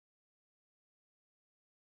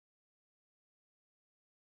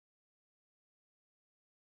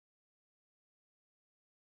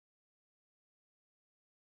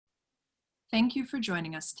Thank you for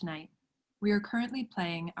joining us tonight. We are currently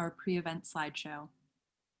playing our pre-event slideshow.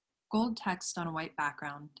 Gold text on a white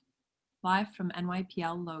background. Live from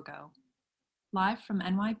NYPL logo. Live from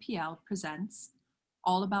NYPL presents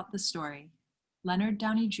All About the Story. Leonard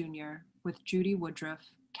Downie Jr. with Judy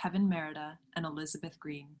Woodruff, Kevin Merida, and Elizabeth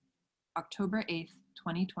Green. October 8th,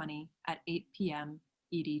 2020 at 8 p.m.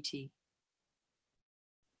 EDT.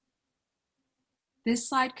 This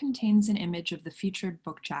slide contains an image of the featured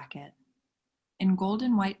book jacket. In gold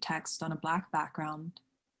and white text on a black background,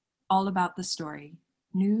 All About the Story,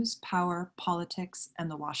 News, Power, Politics, and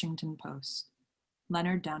the Washington Post.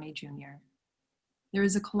 Leonard Downie Jr. There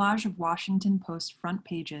is a collage of Washington Post front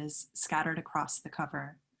pages scattered across the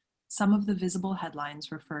cover. Some of the visible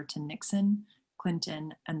headlines refer to Nixon,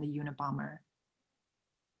 Clinton, and the Unabomber.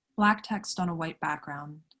 Black text on a white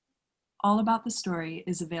background. All About the Story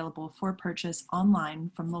is available for purchase online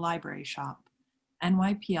from the library shop,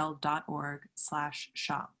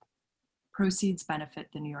 nypl.org/shop. Proceeds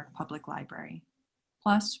benefit the New York Public Library.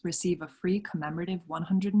 Plus, receive a free commemorative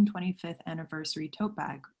 125th anniversary tote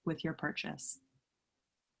bag with your purchase.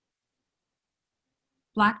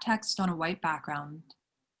 Black text on a white background.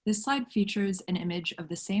 This slide features an image of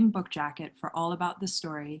the same book jacket for All About the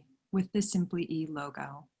Story with the Simply E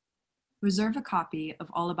logo. Reserve a copy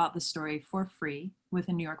of All About the Story for free with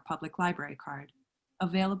a New York Public Library card,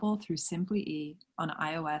 available through Simply E on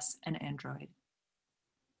iOS and Android.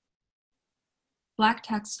 Black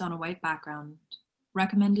text on a white background.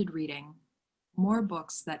 Recommended reading. More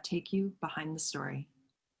books that take you behind the story.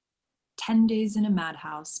 10 Days in a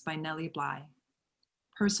Madhouse by Nellie Bly.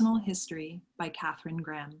 Personal History by Katharine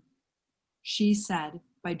Graham. She Said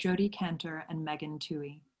by Jodi Kantor and Megan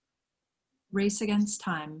Twohey. Race Against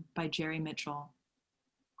Time by Jerry Mitchell.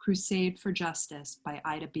 Crusade for Justice by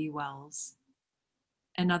Ida B. Wells.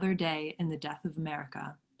 Another Day in the Death of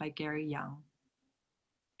America by Gary Young.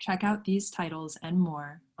 Check out these titles and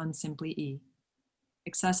more on Simply E.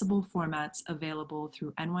 Accessible formats available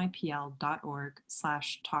through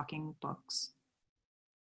nypl.org/talkingbooks.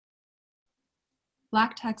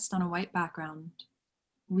 Black text on a white background.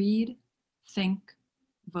 Read, think,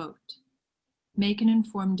 vote. Make an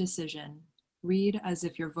informed decision. Read as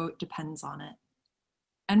if your vote depends on it.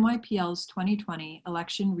 NYPL's 2020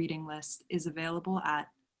 election reading list is available at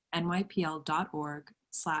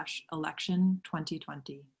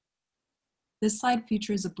nypl.org/election2020. This slide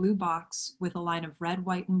features a blue box with a line of red,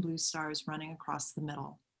 white, and blue stars running across the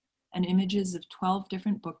middle, and images of 12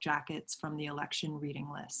 different book jackets from the election reading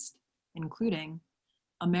list, including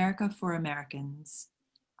America for Americans,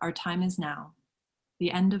 Our Time Is Now,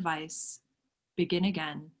 The End of Ice, Begin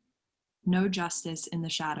Again, No Justice in the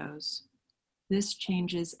Shadows, This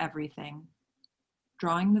Changes Everything,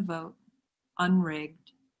 Drawing the Vote,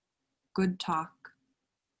 Unrigged, Good Talk,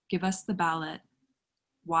 Give Us the Ballot,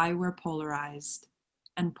 Why We're Polarized,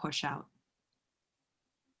 and Push Out.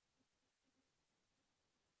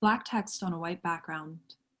 Black text on a white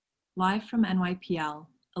background. Live from NYPL,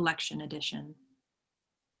 Election Edition.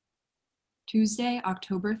 Tuesday,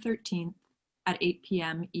 October 13th at 8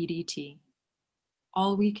 p.m. EDT.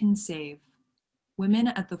 All We Can Save. Women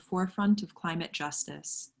at the Forefront of Climate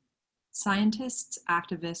Justice. Scientists,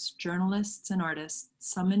 activists, journalists, and artists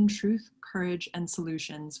summon truth, courage, and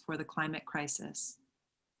solutions for the climate crisis.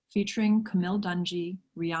 Featuring Camille Dungy,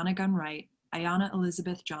 Rihanna Gunn-Wright, Ayanna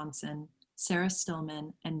Elizabeth Johnson, Sarah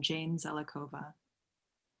Stillman, and Jane Zelikova.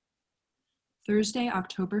 Thursday,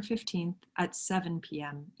 October 15th at 7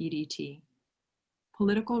 p.m. EDT.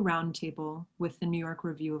 Political Roundtable with the New York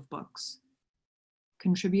Review of Books.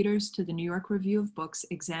 Contributors to the New York Review of Books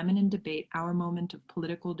examine and debate our moment of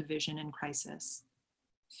political division and crisis.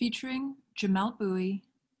 Featuring Jamelle Bouie,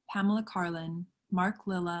 Pamela Karlan, Mark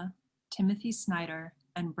Lilla, Timothy Snyder,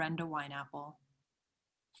 and Brenda Wineapple.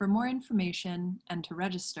 For more information and to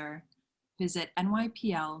register, visit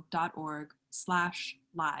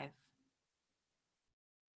nypl.org/live.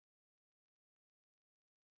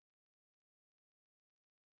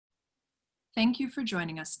 Thank you for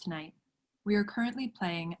joining us tonight. We are currently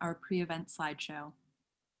playing our pre-event slideshow.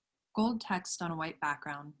 Gold text on a white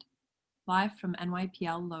background. Live from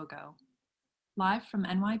NYPL logo. Live from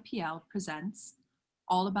NYPL presents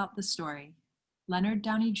All About the Story. Leonard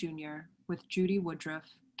Downie Jr. with Judy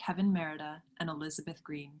Woodruff, Kevin Merida, and Elizabeth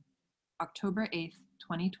Green. October 8th,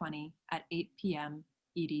 2020 at 8 p.m.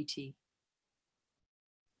 EDT.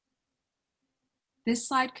 This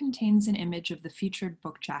slide contains an image of the featured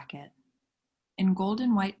book jacket. In gold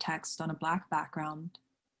and white text on a black background,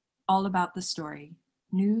 All About the Story,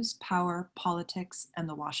 News, Power, Politics, and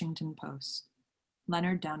the Washington Post.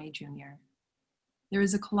 Leonard Downie Jr. There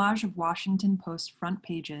is a collage of Washington Post front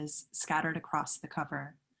pages scattered across the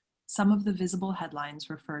cover. Some of the visible headlines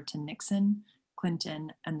refer to Nixon,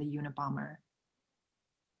 Clinton, and the Unabomber.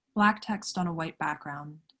 Black text on a white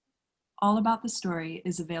background. All About the Story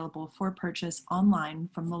is available for purchase online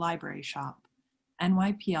from the library shop,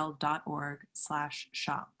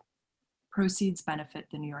 nypl.org/shop. Proceeds benefit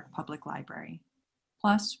the New York Public Library.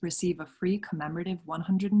 Plus, receive a free commemorative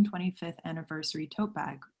 125th anniversary tote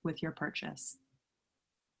bag with your purchase.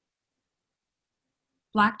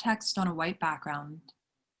 Black text on a white background.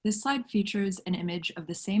 This slide features an image of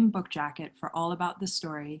the same book jacket for All About the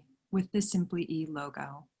Story with the Simply E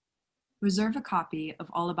logo. Reserve a copy of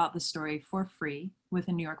All About the Story for free with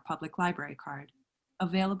a New York Public Library card,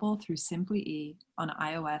 available through Simply E on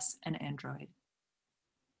iOS and Android.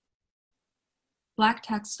 Black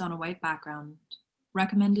text on a white background.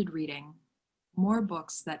 Recommended reading. More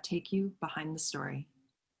books that take you behind the story.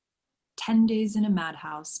 10 Days in a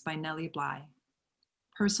Madhouse by Nellie Bly.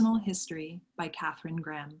 Personal History by Katharine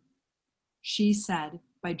Graham. She Said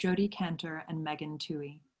by Jody Cantor and Megan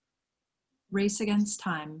Toohey. Race Against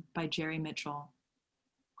Time by Jerry Mitchell.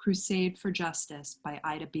 Crusade for Justice by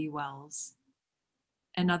Ida B. Wells.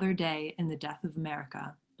 Another Day in the Death of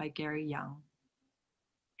America by Gary Young.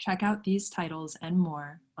 Check out these titles and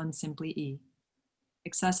more on Simply E.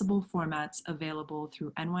 Accessible formats available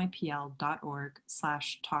through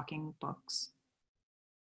nypl.org/talkingbooks.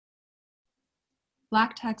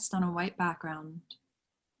 Black text on a white background.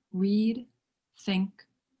 Read, think,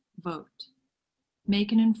 vote.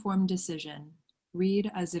 Make an informed decision.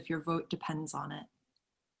 Read as if your vote depends on it.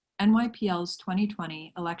 NYPL's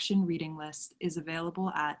 2020 election reading list is available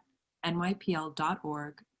at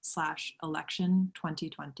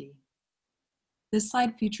nypl.org/election2020. This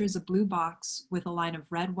slide features a blue box with a line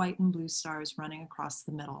of red, white, and blue stars running across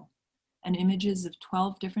the middle, and images of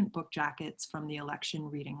 12 different book jackets from the election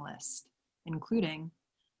reading list, including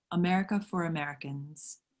America for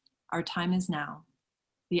Americans, Our Time Is Now,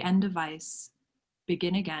 The End of Ice,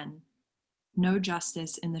 Begin Again, No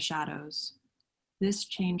Justice in the Shadows, This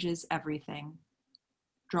Changes Everything,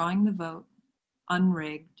 Drawing the Vote,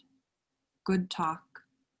 Unrigged, Good Talk,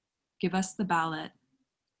 Give Us the Ballot,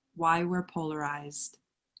 Why We're Polarized,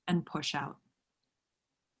 and Push Out.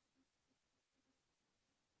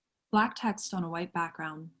 Black text on a white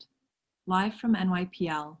background. Live from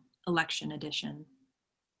NYPL, Election Edition.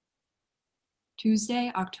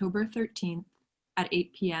 Tuesday, October 13th at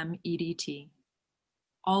 8 p.m. EDT.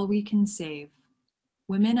 All We Can Save.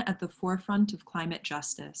 Women at the Forefront of Climate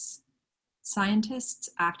Justice. Scientists,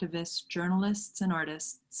 activists, journalists, and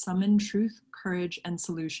artists summon truth, courage, and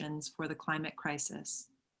solutions for the climate crisis.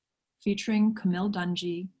 Featuring Camille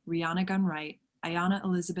Dungy, Rihanna Gunn-Wright, Ayanna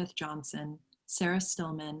Elizabeth Johnson, Sarah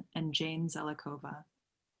Stillman, and Jane Zelikova.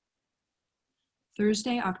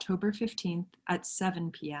 Thursday, October 15th at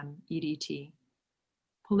 7 p.m. EDT.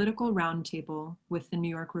 Political Roundtable with the New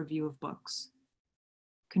York Review of Books.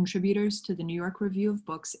 Contributors to the New York Review of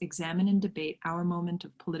Books examine and debate our moment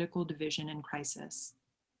of political division and crisis.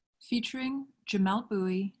 Featuring Jamel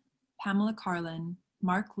Bowie, Pamela Carlin,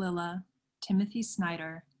 Mark Lilla, Timothy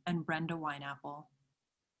Snyder, and Brenda Wineapple.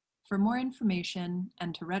 For more information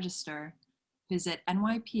and to register, visit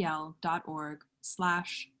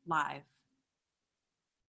nypl.org/live.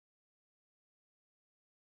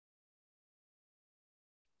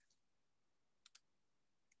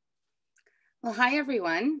 Well, hi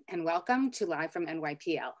everyone, and welcome to Live from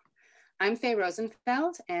NYPL. I'm Faye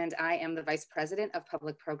Rosenfeld, and I am the Vice President of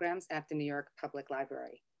Public Programs at the New York Public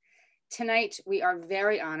Library. Tonight, we are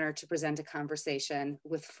very honored to present a conversation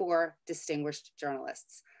with 4 distinguished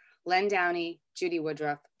journalists, Len Downie, Judy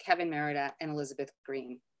Woodruff, Kevin Merida, and Elizabeth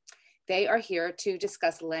Green. They are here to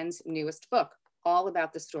discuss Len's newest book, All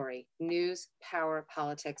About the Story, News, Power,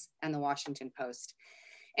 Politics, and the Washington Post,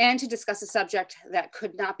 and to discuss a subject that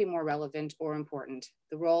could not be more relevant or important,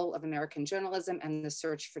 the role of American journalism and the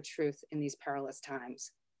search for truth in these perilous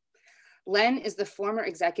times. Len is the former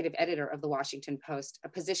executive editor of the Washington Post, a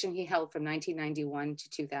position he held from 1991 to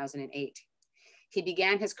 2008. He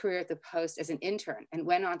began his career at the Post as an intern and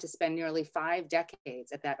went on to spend nearly 5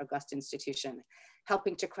 decades at that august institution,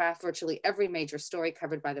 helping to craft virtually every major story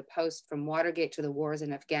covered by the Post, from Watergate to the wars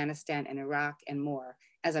in Afghanistan and Iraq and more,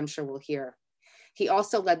 as I'm sure we'll hear. He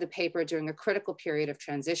also led the paper during a critical period of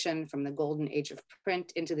transition from the golden age of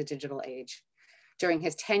print into the digital age. During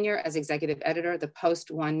his tenure as executive editor, the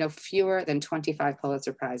Post won no fewer than 25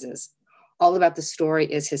 Pulitzer Prizes. All About the Story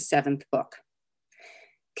is his 7th book.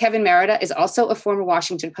 Kevin Merida is also a former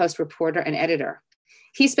Washington Post reporter and editor.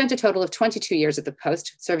 He spent a total of 22 years at the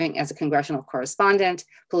Post, serving as a congressional correspondent,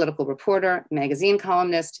 political reporter, magazine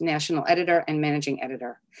columnist, national editor, and managing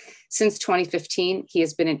editor. Since 2015, he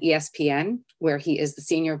has been at ESPN, where he is the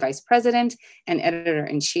senior vice president and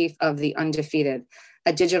editor-in-chief of The Undefeated,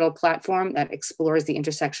 a digital platform that explores the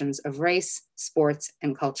intersections of race, sports,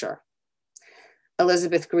 and culture.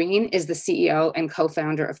 Elizabeth Green is the CEO and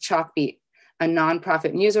co-founder of Chalkbeat, a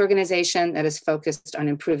nonprofit news organization that is focused on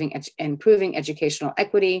improving educational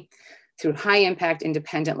equity through high-impact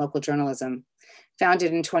independent local journalism.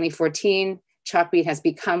 Founded in 2014, Chalkbeat has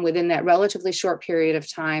become, within that relatively short period of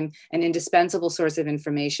time, an indispensable source of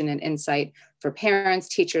information and insight for parents,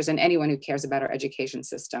 teachers, and anyone who cares about our education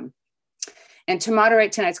system. And to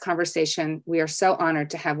moderate tonight's conversation, we are so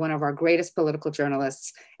honored to have one of our greatest political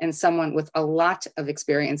journalists and someone with a lot of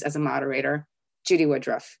experience as a moderator, Judy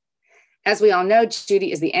Woodruff. As we all know,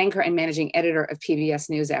 Judy is the anchor and managing editor of PBS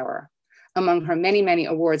NewsHour. Among her many, many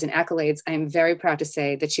awards and accolades, I am very proud to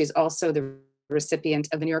say that she is also the recipient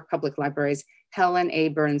of the New York Public Library's Helen A.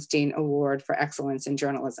 Bernstein Award for Excellence in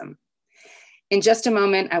Journalism. In just a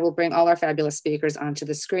moment, I will bring all our fabulous speakers onto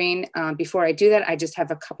the screen. Before I do that, I just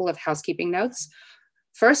have a couple of housekeeping notes.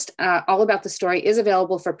 First, All About the Story is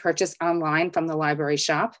available for purchase online from the library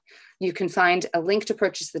shop. You can find a link to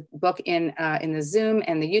purchase the book in the Zoom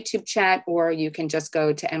and the YouTube chat, or you can just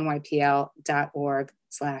go to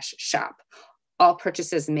nypl.org/shop. All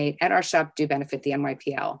purchases made at our shop do benefit the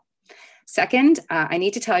NYPL. Second, I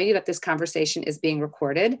need to tell you that this conversation is being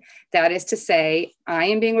recorded. That is to say, I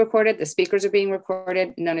am being recorded, the speakers are being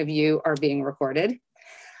recorded, none of you are being recorded.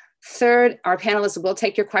 Third, our panelists will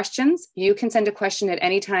take your questions. You can send a question at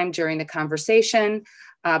any time during the conversation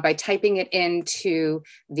by typing it into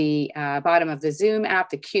the bottom of the Zoom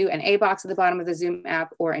app, the Q&A box at the bottom of the Zoom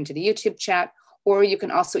app, or into the YouTube chat, or you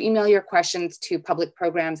can also email your questions to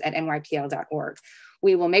publicprograms@nypl.org.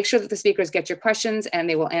 We will make sure that the speakers get your questions and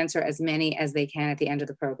they will answer as many as they can at the end of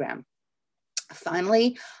the program.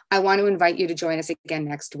 Finally, I want to invite you to join us again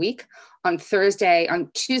next week. On Tuesday,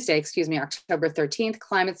 October 13th,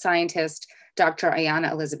 climate scientist Dr.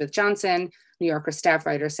 Ayanna Elizabeth Johnson, New Yorker staff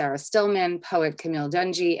writer Sarah Stillman, poet Camille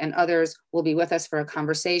Dungy, and others will be with us for a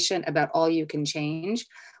conversation about All You Can Change,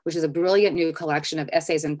 which is a brilliant new collection of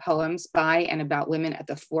essays and poems by and about women at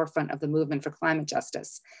the forefront of the movement for climate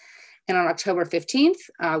justice. And on October 15th,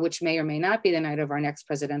 which may or may not be the night of our next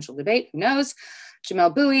presidential debate, who knows,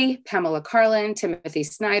 Jamel Bowie, Pamela Karlan, Timothy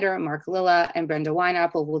Snyder, Mark Lilla, and Brenda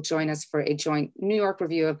Wineapple will join us for a joint New York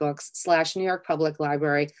Review of Books / New York Public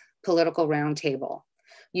Library Political Roundtable.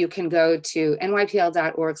 You can go to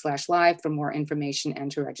nypl.org/live for more information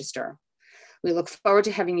and to register. We look forward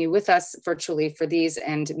to having you with us virtually for these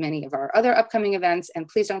and many of our other upcoming events. And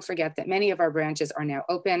please don't forget that many of our branches are now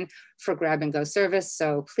open for grab and go service.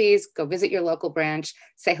 So please go visit your local branch,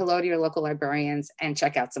 say hello to your local librarians, and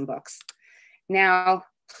check out some books. Now,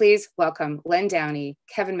 please welcome Len Downie,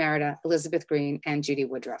 Kevin Merida, Elizabeth Green, and Judy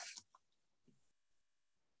Woodruff.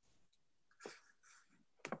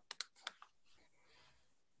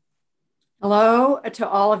 Hello to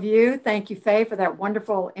all of you. Thank you, Faye, for that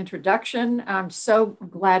wonderful introduction. I'm so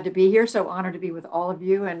glad to be here, so honored to be with all of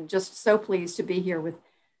you, and just so pleased to be here with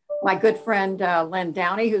my good friend, Len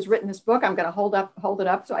Downie, who's written this book. I'm going to hold it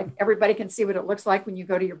up so everybody can see what it looks like when you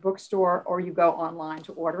go to your bookstore or you go online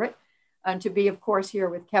to order it. And to be, of course, here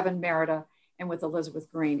with Kevin Merida and with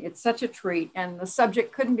Elizabeth Green. It's such a treat, and the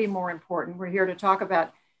subject couldn't be more important. We're here to talk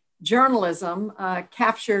about journalism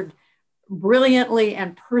captured brilliantly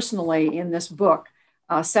and personally in this book,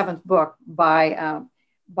 seventh book by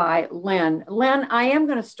Len. Len, I am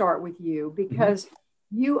going to start with you because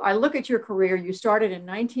I look at your career. You started in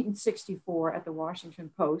 1964 at the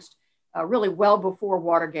Washington Post, really well before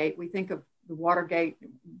Watergate. We think of the Watergate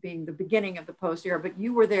being the beginning of the Post era, but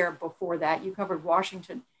you were there before that. You covered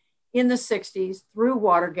Washington in the 60s through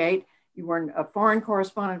Watergate. You were a foreign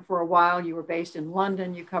correspondent for a while. You were based in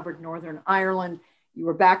London. You covered Northern Ireland. You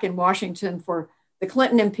were back in Washington for the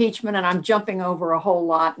Clinton impeachment, and I'm jumping over a whole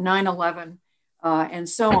lot, 9/11, and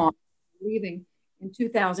so on, leaving in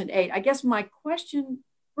 2008. I guess my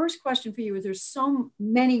first question for you is, there's so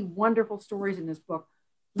many wonderful stories in this book.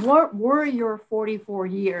 What were your 44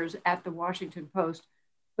 years at the Washington Post,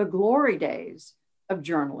 the glory days of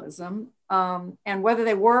journalism, and whether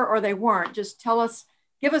they were or they weren't? Just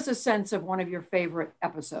give us a sense of one of your favorite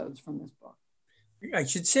episodes from this book. I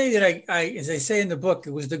should say that as I say in the book,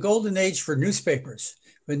 it was the golden age for newspapers,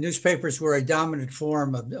 when newspapers were a dominant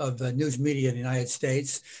form of news media in the United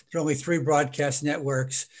States. There were only 3 broadcast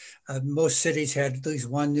networks. Most cities had at least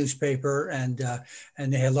one newspaper, and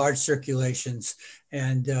they had large circulations.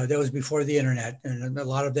 And that was before the internet. And a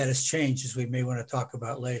lot of that has changed, as we may want to talk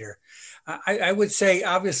about later. I would say,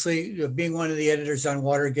 obviously, being one of the editors on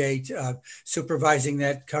Watergate, supervising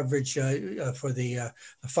that coverage for the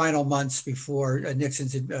final months before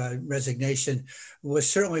Nixon's resignation was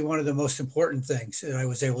certainly one of the most important things that I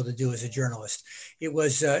was able to do as a journalist. It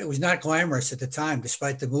was not glamorous at the time,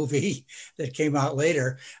 despite the movie that came out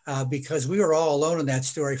later, because we were all alone in that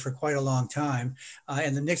story for quite a long time.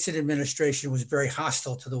 And the Nixon administration was very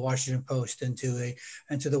hostile to the Washington Post and to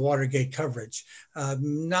the Watergate coverage,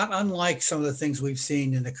 not unlike some of the things we've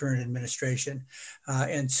seen in the current administration.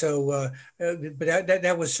 But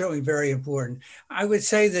that was certainly very important. I would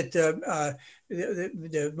say that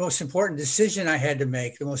the most important decision I had to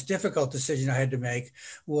make, the most difficult decision I had to make,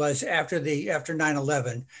 was after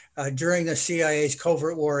 9/11, during the CIA's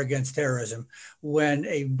covert war against terrorism, when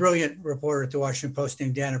a brilliant reporter at the Washington Post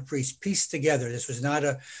named Dana Priest pieced together. This was not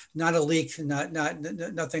a leak,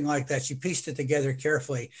 nothing like that. She pieced it together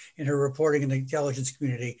carefully in her reporting in the intelligence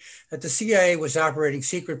community that the CIA was operating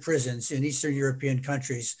secret prisons in Eastern European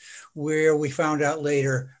countries, where we found out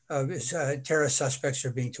later terrorist suspects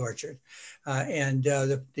are being tortured.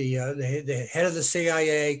 The head of the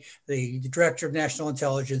CIA, the director of national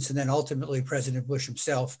intelligence, and then ultimately President Bush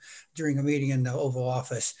himself, during a meeting in the Oval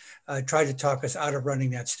Office, tried to talk us out of running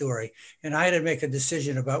that story. And I had to make a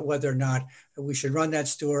decision about whether or not we should run that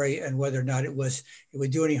story and whether or not it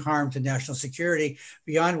would do any harm to national security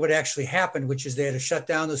beyond what actually happened, which is they had to shut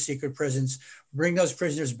down those secret prisons, bring those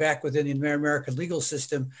prisoners back within the American legal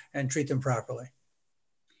system, and treat them properly.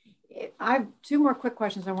 I have two more quick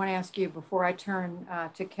questions I want to ask you before I turn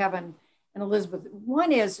to Kevin and Elizabeth.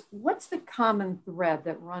 One is, what's the common thread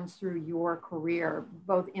that runs through your career,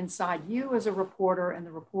 both inside you as a reporter and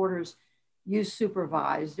the reporters you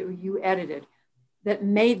supervised, or you edited, that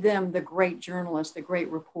made them the great journalists, the great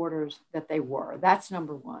reporters that they were? That's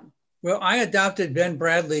number one. Well, I adopted Ben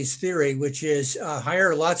Bradlee's theory, which is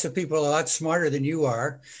hire lots of people a lot smarter than you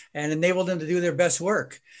are and enable them to do their best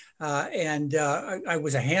work. I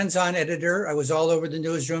was a hands-on editor. I was all over the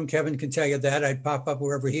newsroom. Kevin can tell you that. I'd pop up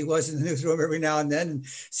wherever he was in the newsroom every now and then and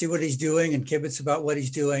see what he's doing and kibitz about what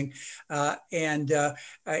he's doing. I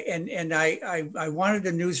wanted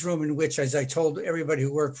a newsroom in which, as I told everybody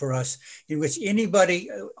who worked for us, in which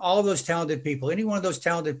anybody, all of those talented people, any one of those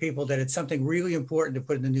talented people that had something really important to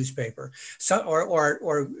put in the newspaper,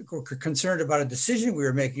 or concerned about a decision we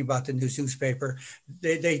were making about the newspaper,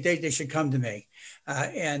 they should come to me.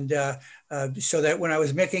 So that when I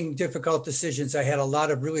was making difficult decisions, I had a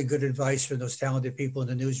lot of really good advice from those talented people in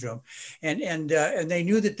the newsroom, and they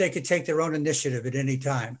knew that they could take their own initiative at any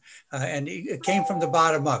time, and it came from the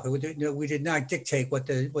bottom up. We did not dictate what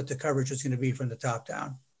the coverage was going to be from the top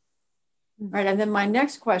down. Right, and then my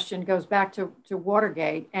next question goes back to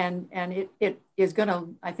Watergate, and it is going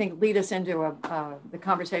to, I think, lead us into the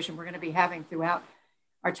conversation we're going to be having throughout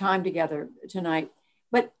our time together tonight.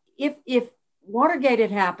 But if Watergate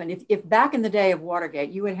had happened, if back in the day of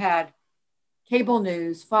Watergate, you had cable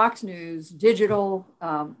news, Fox News, digital,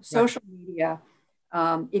 social media,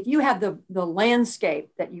 if you had the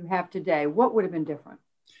landscape that you have today, what would have been different?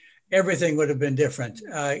 Everything would have been different.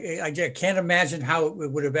 I can't imagine how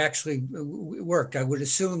it would have actually worked. I would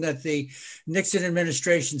assume that the Nixon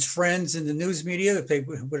administration's friends in the news media, if they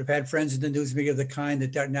would have had friends in the news media of the kind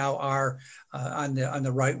that now are on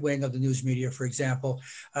the right wing of the news media, for example,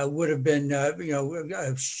 would have been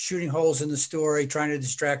shooting holes in the story, trying to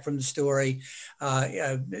distract from the story.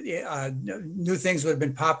 New things would have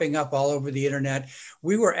been popping up all over the internet.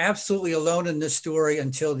 We were absolutely alone in this story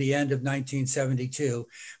until the end of 1972,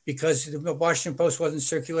 because the Washington Post wasn't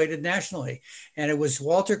circulated nationally. And it was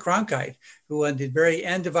Walter Cronkite who, at the very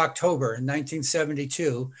end of October in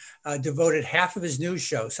 1972, devoted half of his news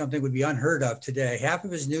show, something would be unheard of today, half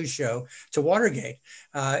of his news show to Watergate,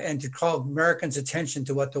 and to call Americans' attention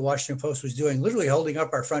to what the Washington Post was doing, literally holding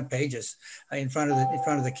up our front pages in front of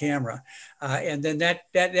the camera. And then that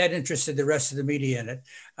interested the rest of the media in it.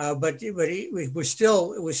 But it was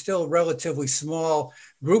still a relatively small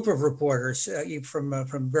group of reporters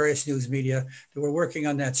from various news media that were working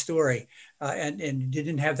on that story, and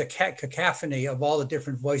didn't have the cacophony of all the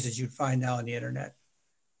different voices you'd find now on the internet.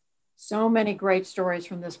 So many great stories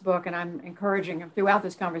from this book, and I'm encouraging, throughout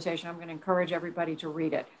this conversation, I'm going to encourage everybody to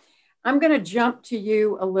read it. I'm going to jump to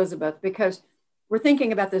you, Elizabeth, because we're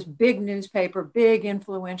thinking about this big newspaper, big,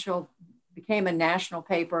 influential, became a national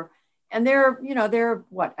paper. And there are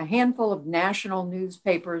what, a handful of national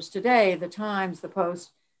newspapers today, the Times, the Post,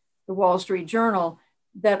 the Wall Street Journal,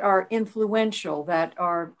 that are influential, that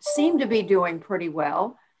seem to be doing pretty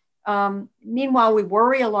well. Meanwhile, we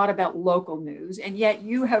worry a lot about local news, and yet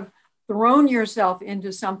you have thrown yourself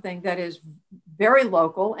into something that is very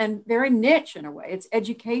local and very niche in a way. It's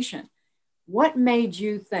education. What made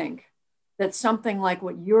you think that something like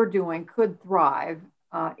what you're doing could thrive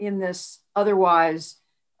in this otherwise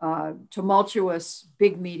tumultuous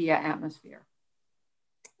big media atmosphere?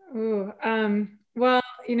 Ooh, well,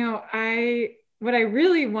 what I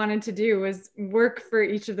really wanted to do was work for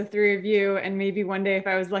each of the three of you, and maybe one day, if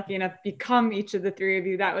I was lucky enough, become each of the three of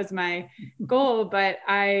you. That was my goal. But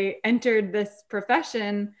I entered this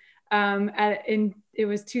profession it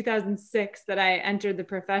was 2006 that I entered the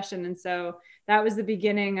profession, and so that was the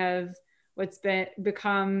beginning of what's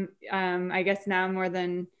become, I guess now more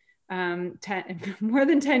than 10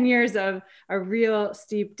 years of a real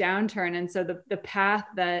steep downturn. And so the path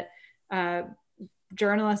that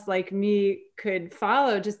journalists like me could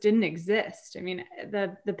follow just didn't exist. I mean,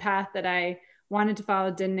 the path that I wanted to follow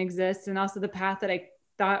didn't exist. And also the path that I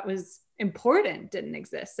thought was important didn't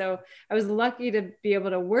exist. So I was lucky to be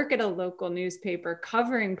able to work at a local newspaper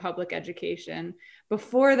covering public education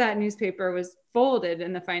before that newspaper was folded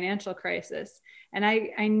in the financial crisis. And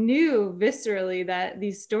I knew viscerally that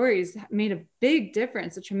these stories made a big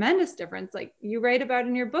difference, a tremendous difference. Like you write about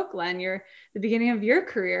in your book, Len, the beginning of your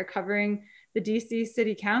career covering the DC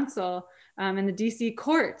City Council and the DC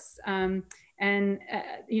courts. The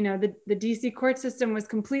DC court system was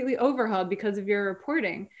completely overhauled because of your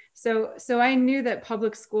reporting. So I knew that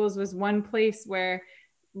public schools was one place where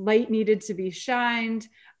light needed to be shined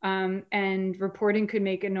and reporting could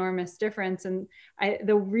make enormous difference. And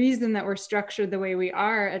the reason that we're structured the way we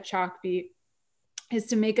are at Chalkbeat is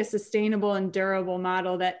to make a sustainable and durable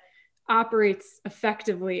model that operates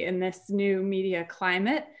effectively in this new media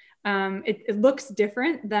climate. It looks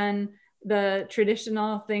different than the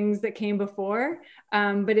traditional things that came before,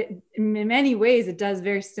 but in many ways, it does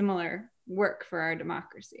very similar work for our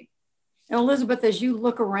democracy. Now, Elizabeth, as you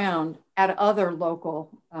look around at other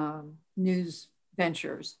local news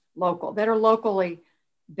ventures, that are locally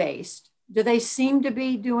based, do they seem to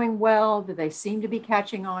be doing well? Do they seem to be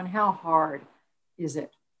catching on? How hard is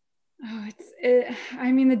it? Oh,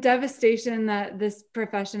 the devastation that this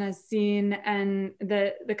profession has seen and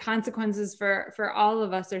the consequences for all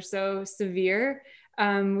of us are so severe.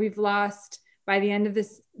 We've lost, by the end of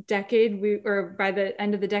this decade, by the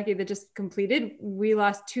end of the decade that just completed, we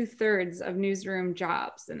lost 2/3 of newsroom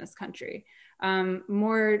jobs in this country.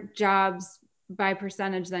 More jobs by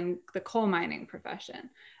percentage than the coal mining profession.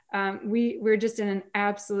 We're just in an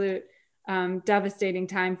absolute devastating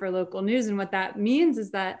time for local news. And what that means is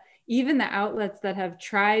that even the outlets that have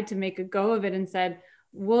tried to make a go of it and said,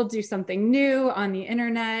 we'll do something new on the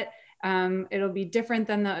internet, it'll be different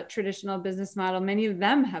than the traditional business model, many of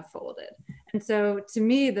them have folded. And so to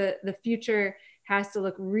me, the future has to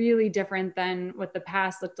look really different than what the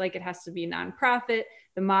past looked like. It has to be nonprofit.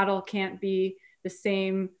 The model can't be the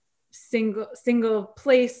same single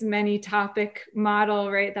place, many topic model,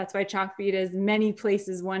 right? That's why Chalkbeat is many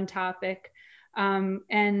places, one topic.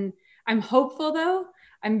 And I'm hopeful though,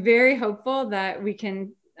 I'm very hopeful that we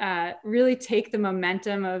can really take the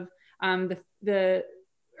momentum of the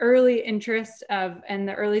early interest and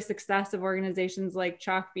the early success of organizations like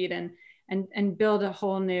Chalkbeat and build a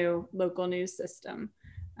whole new local news system.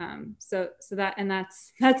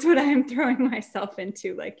 That's what I'm throwing myself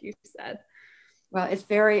into, like you said. Well, it's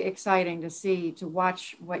very exciting to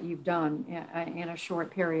watch what you've done in a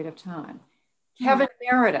short period of time. Kevin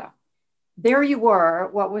Merida, there you were,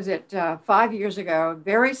 what was it, 5 years ago,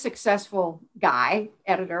 very successful guy,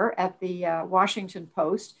 editor at the Washington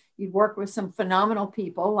Post. You'd worked with some phenomenal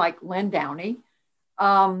people like Len Downie,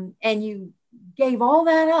 and you gave all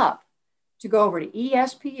that up to go over to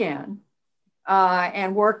ESPN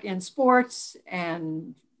and work in sports.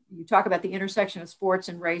 And you talk about the intersection of sports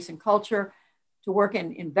and race and culture, to work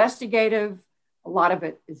in investigative. A lot of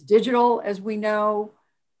it is digital, as we know.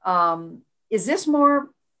 Is this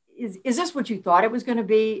what you thought it was going to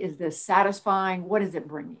be? Is this satisfying? What does it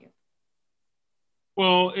bring you?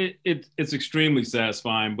 Well, it's extremely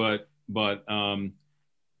satisfying, but I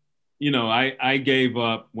gave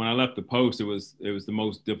up when I left the Post. It was the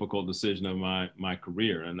most difficult decision of my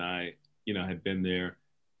career, and I had been there,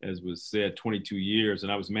 as was said, 22 years,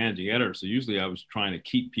 and I was managing editor. So usually I was trying to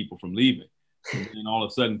keep people from leaving, and then all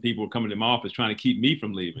of a sudden people were coming to my office trying to keep me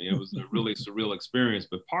from leaving. It was a really surreal experience,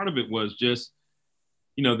 but part of it was just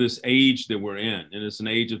this age that we're in, and it's an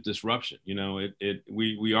age of disruption.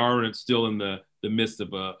 We are still in the midst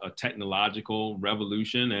of a technological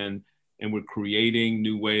revolution, and we're creating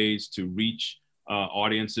new ways to reach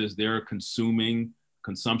audiences. Their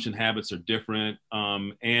consumption habits are different,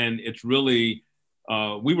 and it's really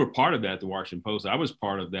we were part of that. The Washington Post, I was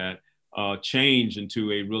part of that, change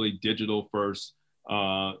into a really digital first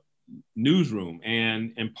newsroom.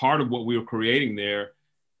 And part of what we were creating there,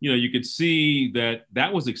 you could see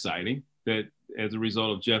that was exciting, that as a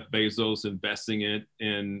result of Jeff Bezos investing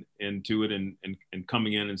into it and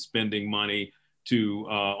coming in and spending money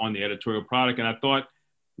on the editorial product. And I thought,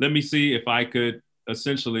 let me see if I could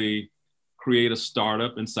essentially create a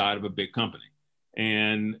startup inside of a big company.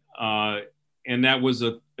 And that was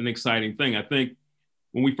an exciting thing. I think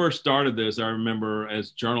when we first started this, I remember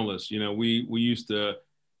as journalists, we used to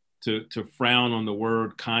frown on the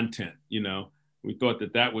word content. We thought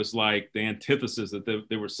that was like the antithesis, that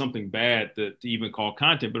there was something bad to even call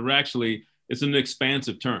content, but actually it's an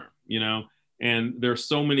expansive term, and there's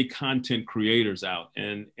so many content creators out,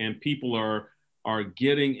 and people are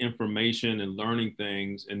getting information and learning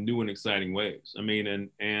things in new and exciting ways. I mean,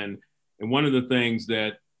 and one of the things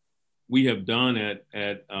that we have done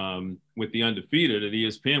with the Undefeated at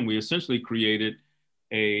ESPN, we essentially created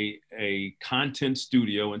a content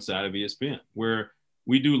studio inside of ESPN where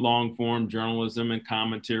we do long form journalism and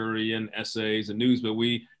commentary and essays and news, but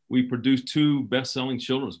we produced 2 best-selling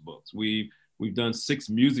children's books. We've done 6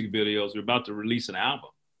 music videos. We're about to release an album.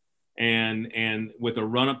 And with a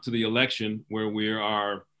run up to the election where we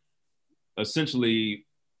are essentially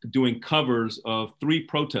doing covers of 3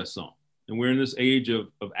 protest songs. And we're in this age of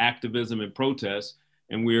activism and protest,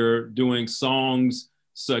 and we're doing songs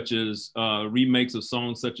such as remakes of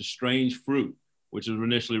songs such as Strange Fruit, which was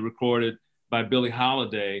initially recorded by Billie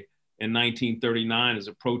Holiday in 1939 as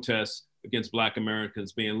a protest against Black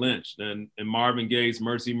Americans being lynched. And Marvin Gaye's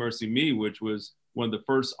Mercy, Mercy Me, which was one of the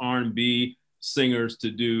first R&B singers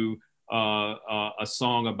to do a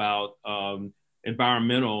song about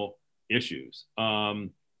environmental issues.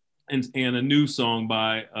 And a new song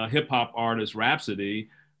by hip hop artist Rhapsody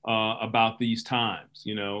about these times,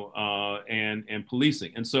 and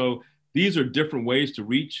policing. And so these are different ways to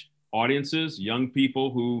reach audiences, young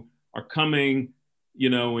people who are coming,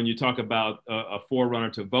 when you talk about a forerunner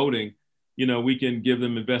to voting, we can give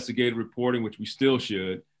them investigative reporting, which we still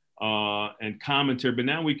should, and commentary, but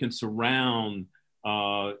now we can surround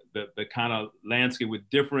the kind of landscape with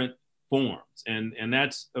different forms. And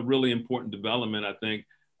that's a really important development, I think,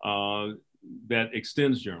 that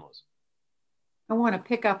extends journalism. I want to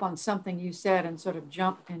pick up on something you said and sort of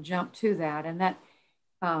jump to that. And that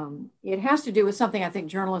it has to do with something I think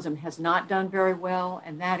journalism has not done very well,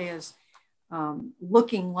 and that is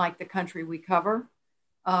looking like the country we cover.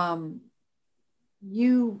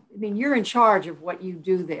 You're in charge of what you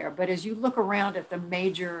do there, but as you look around at the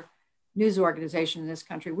major news organization in this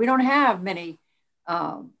country, we don't have many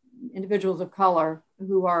individuals of color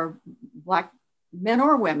who are Black men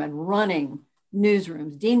or women running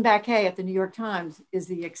newsrooms. Dean Baquet at the New York Times is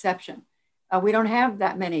the exception. We don't have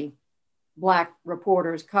that many Black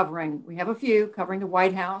reporters covering. We have a few covering the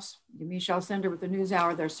White House. Michelle Sender with the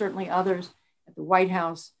NewsHour. There's certainly others at the White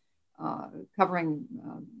House covering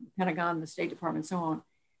Pentagon, the State Department, so on.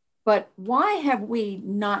 But why have we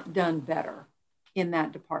not done better in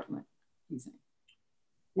that department, do you think?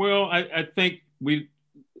 Well, I think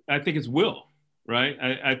it's will, right?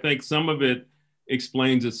 I think some of it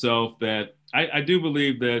explains itself that I do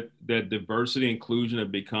believe that diversity and inclusion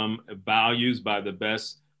have become values by the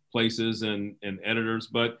best places and editors,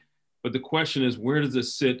 but the question is, where does it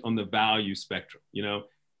sit on the value spectrum?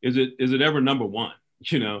 Is it ever number one?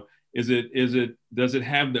 Does it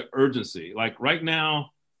have the urgency? Like right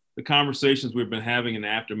now, the conversations we've been having in the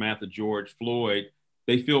aftermath of George Floyd,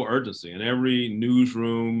 they feel urgency in every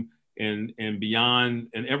newsroom and beyond,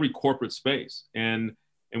 in every corporate space. And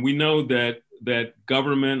we know that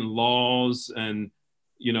government laws and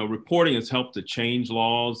reporting has helped to change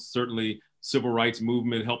laws. Certainly, civil rights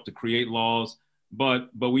movement helped to create laws, but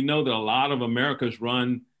we know that a lot of America's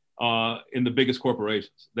run in the biggest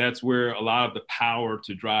corporations. That's where a lot of the power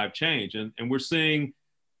to drive change. And we're seeing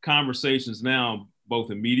conversations now, both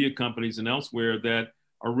in media companies and elsewhere, that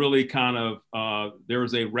are really kind of, there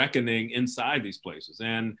is a reckoning inside these places.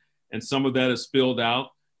 And some of that is spilled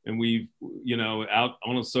out, and we've, out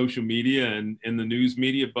on social media and in the news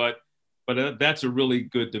media, but that's a really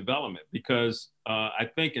good development, because I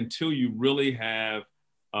think until you really have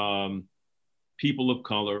people of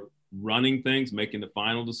color running things, making the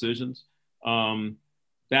final decisions,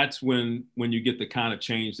 that's when you get the kind of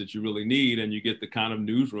change that you really need, and you get the kind of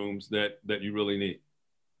newsrooms that you really need.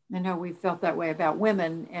 I know we've felt that way about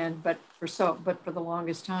women, but for the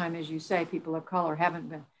longest time, as you say, people of color haven't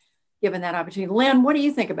been given that opportunity. Lynn, what do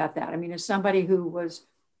you think about that? I mean, as somebody who was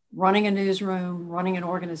running a newsroom, running an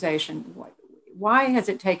organization, why has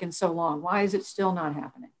it taken so long? Why is it still not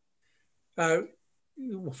happening?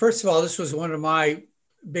 First of all, this was one of my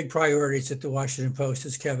big priorities at the Washington Post,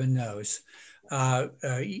 as Kevin knows.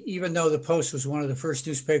 Even though the Post was one of the first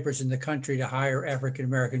newspapers in the country to hire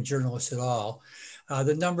African-American journalists at all,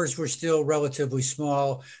 the numbers were still relatively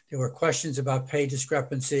small. There were questions about pay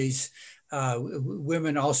discrepancies.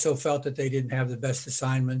 Women also felt that they didn't have the best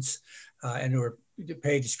assignments, and there were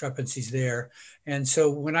pay discrepancies there. And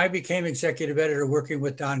so when I became executive editor working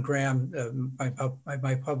with Don Graham,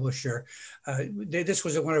 my publisher, this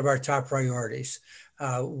was one of our top priorities.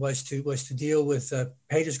 Was to deal with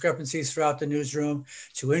pay discrepancies throughout the newsroom,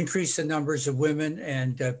 to increase the numbers of women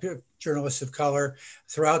and journalists of color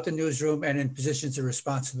throughout the newsroom and in positions of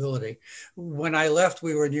responsibility. When I left,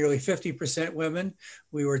 we were nearly 50% women.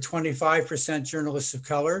 We were 25% journalists of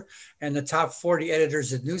color, and the top 40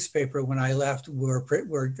 editors of the newspaper when I left were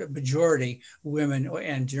majority women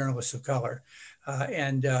and journalists of color.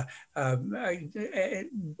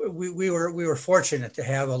 We were fortunate to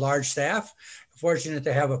have a large staff, fortunate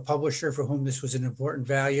to have a publisher for whom this was an important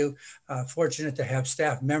value, fortunate to have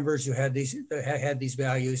staff members who had these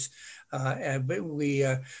values. But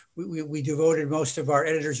we devoted most of our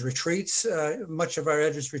editors' retreats, much of our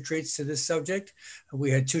editors' retreats to this subject. We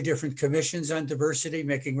had 2 different commissions on diversity,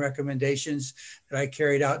 making recommendations that I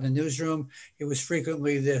carried out in the newsroom. It was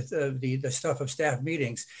frequently the stuff of staff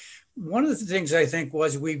meetings. One of the things I think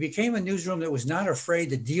was we became a newsroom that was not afraid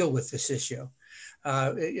to deal with this issue.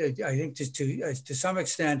 I think to some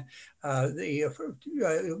extent, newsrooms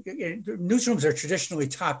are traditionally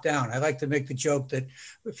top down. I like to make the joke that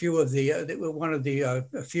one of the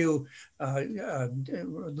few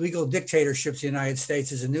legal dictatorships in the United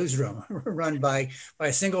States is a newsroom run by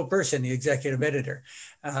a single person, the executive editor,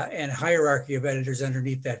 and a hierarchy of editors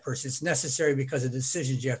underneath that person. It's necessary because of the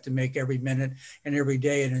decisions you have to make every minute and every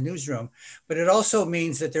day in a newsroom. But it also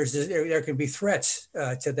means that there can be threats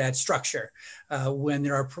to that structure when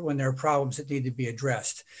there are problems that need to be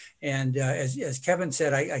addressed. And as Kevin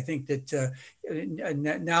said, I think that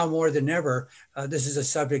now more than ever, this is a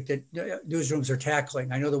subject that newsrooms are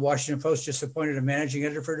tackling. I know the Washington Post just appointed a managing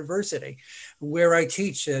editor for diversity. Where I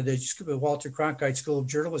teach, the Walter Cronkite School of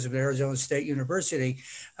Journalism at Arizona State University,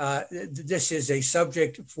 this is a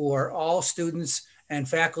subject for all students and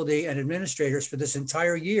faculty and administrators for this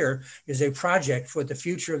entire year, is a project for the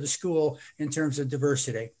future of the school in terms of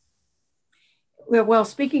diversity. Well,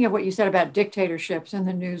 speaking of what you said about dictatorships in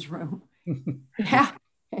the newsroom, how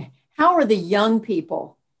are the young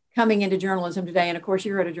people coming into journalism today? And of course,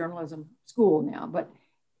 you're at a journalism school now, but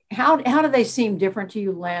how do they seem different to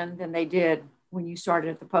you, Len, than they did when you started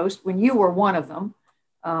at the Post, when you were one of them,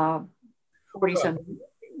 40-something?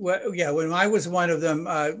 Well, yeah, when I was one of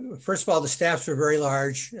them, first of all, the staffs were very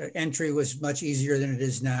large. Entry was much easier than it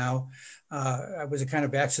is now. I was a kind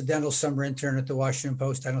of accidental summer intern at the Washington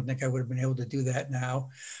Post. I don't think I would have been able to do that now.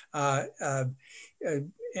 And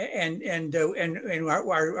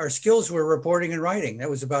our skills were reporting and writing. That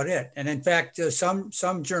was about it. And in fact,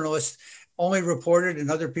 some journalists only reported and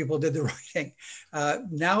other people did the writing.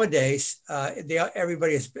 Nowadays,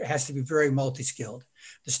 everybody has to be very multi-skilled.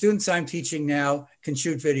 The students I'm teaching now can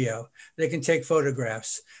shoot video. They can take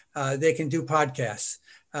photographs. They can do podcasts.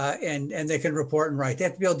 And they can report and write. They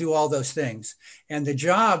have to be able to do all those things. And the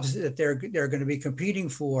jobs that they're going to be competing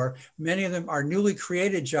for, many of them are newly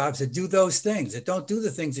created jobs that do those things, that don't do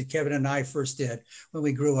the things that Kevin and I first did when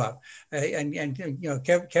we grew up. And you know,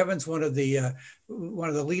 Kevin's one of the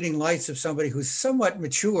leading lights of somebody who's somewhat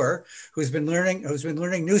mature, who's been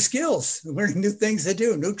learning new skills, learning new things to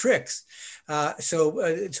do, new tricks. So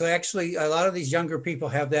actually, a lot of these younger people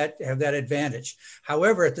have that advantage.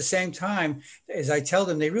 However, at the same time, as I tell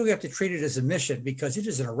them, they really have to treat it as a mission because it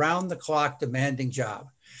is an around-the-clock demanding job.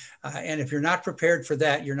 And if you're not prepared for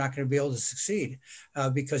that, you're not going to be able to succeed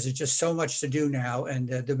because there's just so much to do now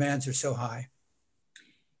and demands are so high.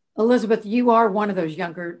 Elizabeth, you are one of those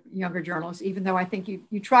younger journalists, even though I think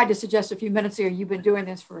you tried to suggest a few minutes ago you've been doing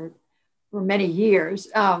this for many years.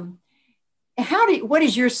 What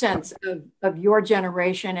is your sense of your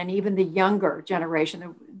generation and even the younger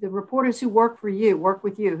generation, the reporters who work with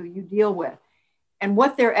you, who you deal with, and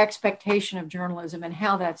what their expectation of journalism and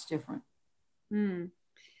how that's different?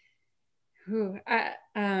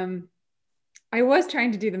 I was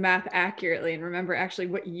trying to do the math accurately and remember actually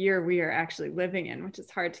what year we are actually living in, which is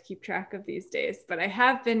hard to keep track of these days. But I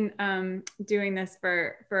have been doing this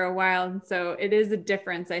for a while. And so it is a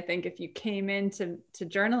difference, I think, if you came into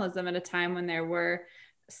journalism at a time when there were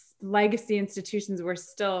legacy institutions were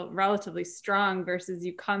still relatively strong versus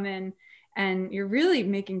you come in and you're really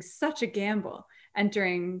making such a gamble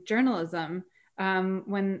entering journalism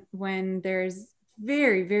when there's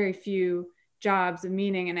very, very few jobs of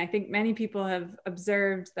meaning. And I think many people have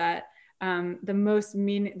observed that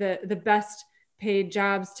the best paid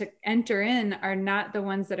jobs to enter in are not the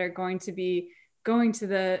ones that are going to be going to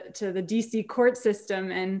the DC court system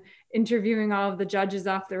and interviewing all of the judges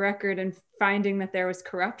off the record and finding that there was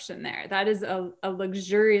corruption there. That is a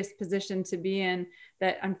luxurious position to be in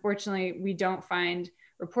that unfortunately we don't find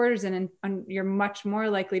reporters in, and you're much more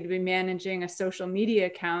likely to be managing a social media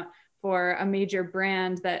account for a major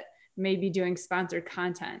brand that may be doing sponsored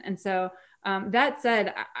content. And so that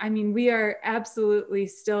said, I mean, we are absolutely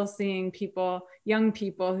still seeing young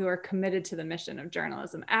people who are committed to the mission of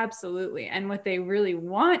journalism, absolutely. And what they really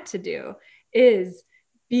want to do is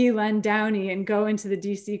be Len Downie and go into the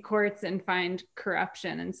DC courts and find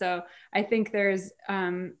corruption. And so I think there's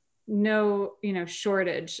no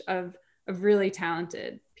shortage of really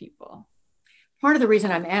talented people. Part of the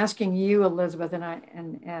reason I'm asking you, Elizabeth,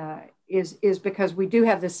 is because we do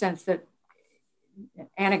have this sense that,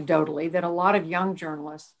 anecdotally, that a lot of young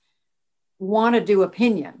journalists want to do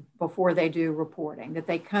opinion before they do reporting, that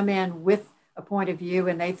they come in with a point of view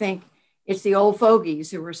and they think it's the old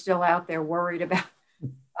fogies who are still out there worried about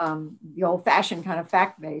the old-fashioned kind of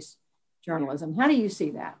fact-based journalism. How do you see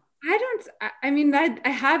that?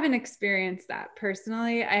 I haven't experienced that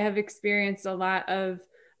personally. I have experienced a lot of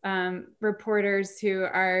reporters who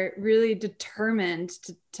are really determined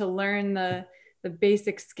to learn the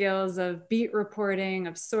basic skills of beat reporting,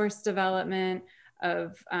 of source development,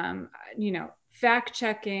 of fact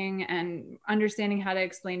checking and understanding how to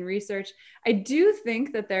explain research. I do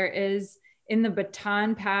think that there is, in the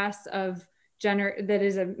baton pass that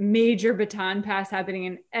is a major baton pass happening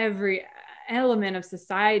in every element of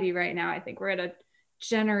society right now. I think we're at a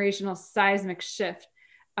generational seismic shift.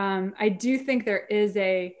 I do think there is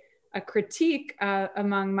a critique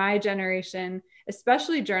among my generation,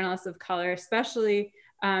 especially journalists of color, especially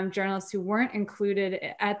journalists who weren't included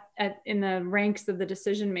in the ranks of the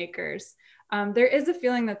decision makers. There is a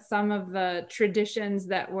feeling that some of the traditions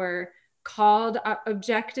that were called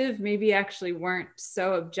objective maybe actually weren't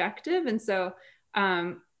so objective. And so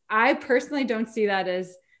I personally don't see that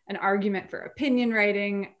as an argument for opinion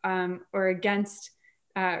writing or against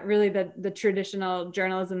really the traditional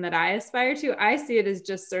journalism that I aspire to. I see it as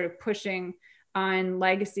just sort of pushing on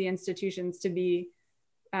legacy institutions to be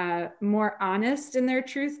more honest in their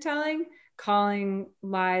truth telling, calling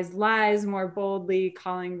lies lies more boldly,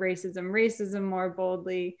 calling racism more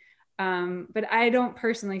boldly. But I don't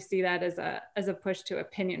personally see that as a push to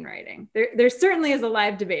opinion writing. There certainly is a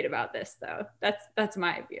live debate about this, though. That's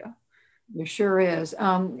my view. There sure is.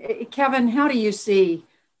 Kevin, how do you see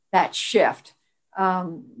that shift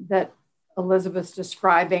that Elizabeth's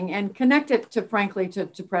describing, and connect it to, frankly,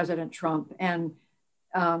 to President Trump? And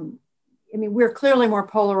I mean, we're clearly more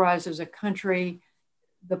polarized as a country.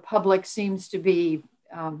 The public seems to be,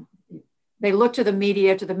 they look to the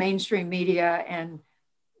media, to the mainstream media, and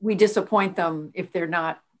we disappoint them if they're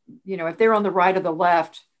not, if they're on the right or the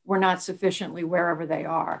left, we're not sufficiently wherever they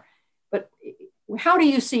are. But how do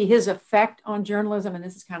you see his effect on journalism? And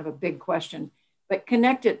this is kind of a big question, but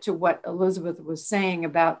connect it to what Elizabeth was saying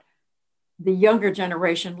about the younger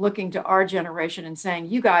generation looking to our generation and saying,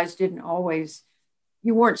 you guys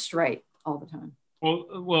you weren't straight all the time.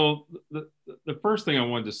 Well, the first thing I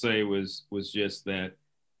wanted to say was just that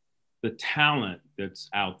the talent that's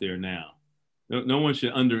out there now, no one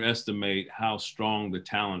should underestimate how strong the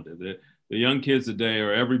talent is. The young kids today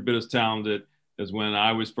are every bit as talented as when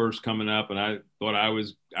I was first coming up, and I thought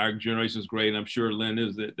our generation was great, and I'm sure Lynn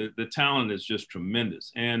is. The talent is just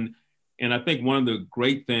tremendous. And I think one of the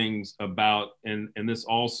great things about, and this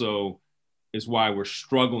also is why we're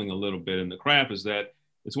struggling a little bit in the craft, is that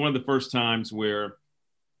it's one of the first times where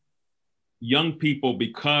young people,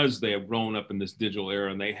 because they have grown up in this digital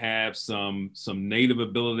era and they have some native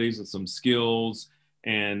abilities and some skills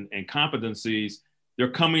and competencies, they're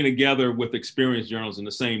coming together with experienced journalists in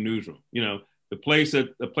the same newsroom. A place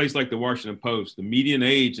like the Washington Post, the median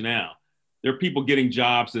age now, there are people getting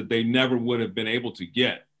jobs that they never would have been able to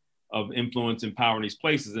get, of influence and power in these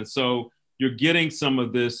places. And so you're getting some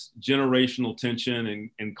of this generational tension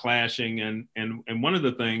and clashing. And one of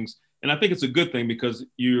the things, and I think it's a good thing, because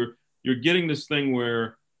you're getting this thing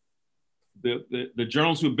where the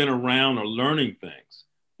journalists who've been around are learning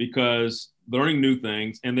things, learning new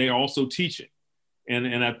things, and they're also teaching.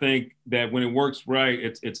 And I think that when it works right,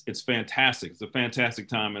 it's fantastic. It's a fantastic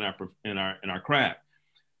time in our craft.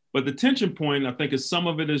 But the tension point, I think, is some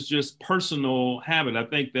of it is just personal habit. I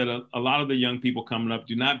think that a lot of the young people coming up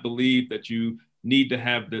do not believe that you need to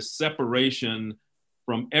have this separation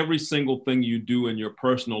from every single thing you do in your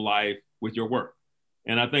personal life with your work.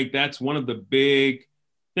 And I think that's one of the big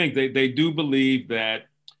things. They do believe that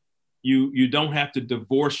you don't have to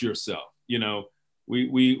divorce yourself you know,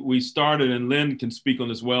 we started, and Lynn can speak on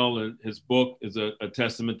this well, and his book is a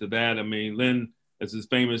testament to that. I mean, Lynn, as is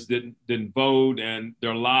famous, didn't vote, and there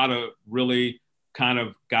are a lot of really kind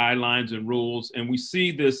of guidelines and rules, and we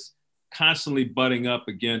see this constantly butting up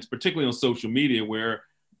against, particularly on social media, where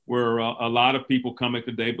a lot of people come at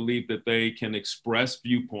the day believe that they can express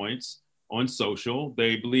viewpoints on social.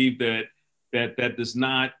 They believe that is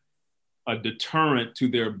not a deterrent to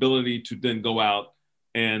their ability to then go out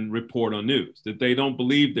and report on news, that they don't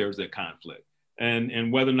believe there's a conflict.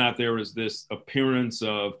 And whether or not there is this appearance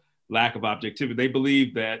of lack of objectivity, they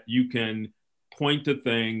believe that you can point to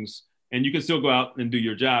things and you can still go out and do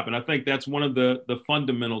your job. And I think that's one of the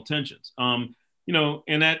fundamental tensions. You know,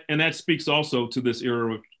 and that speaks also to this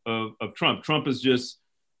era of Trump. Trump is just,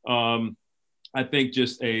 I think,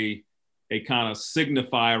 just a kind of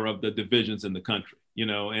signifier of the divisions in the country, you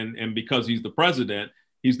know, and because he's the president,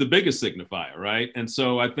 he's the biggest signifier, right? And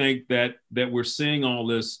so I think that we're seeing all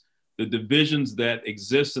this, the divisions that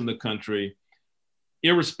exist in the country,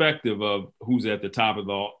 irrespective of who's at the top of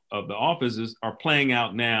the offices, are playing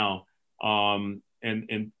out now, and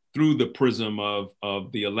through the prism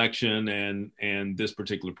of the election and this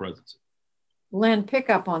particular presidency. Lynn, pick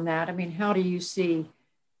up on that. I mean, how do you see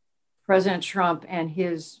President Trump and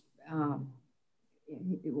his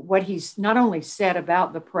what he's not only said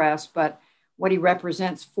about the press, but what he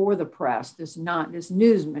represents for the press, this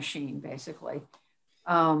news machine, basically.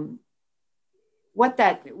 How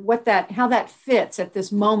that fits at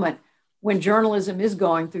this moment when journalism is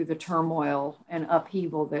going through the turmoil and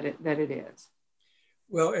upheaval that it is.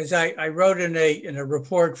 Well, as I wrote in a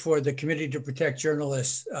report for the Committee to Protect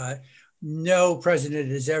Journalists, no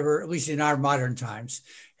president has ever, at least in our modern times,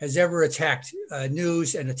 has ever attacked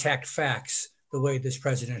news and attacked facts the way this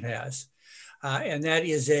president has. And that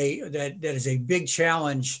is a big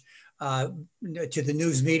challenge to the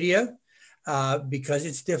news media, because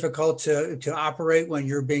it's difficult to operate when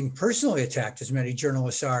you're being personally attacked, as many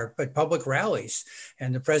journalists are, but public rallies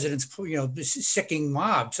and the president's, sicking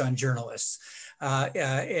mobs on journalists.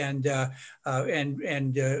 And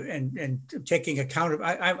taking account of,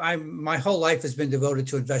 my whole life has been devoted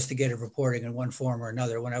to investigative reporting in one form or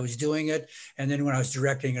another. When I was doing it, and then when I was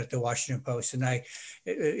directing it at the Washington Post, and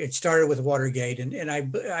it started with Watergate, and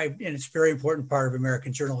it's a very important part of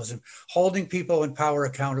American journalism, holding people in power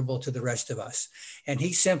accountable to the rest of us. And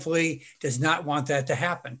he simply does not want that to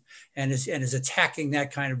happen, and is attacking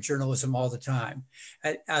that kind of journalism all the time.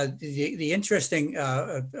 The interesting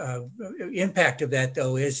impact of that,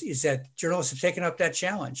 though, is that journalists have taken up that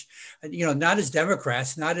challenge. Not as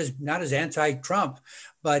Democrats, not as anti-Trump,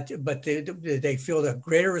 but they feel a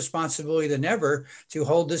greater responsibility than ever to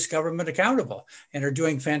hold this government accountable, and are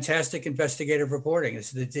doing fantastic investigative reporting.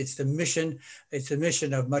 It's the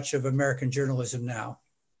mission of much of American journalism now.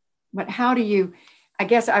 But how do you? I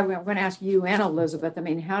guess I'm going to ask you and Elizabeth. I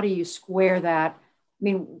mean, how do you square that? I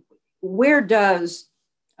mean, where does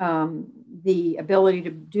the ability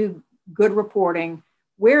to do good reporting,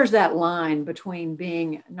 where's that line between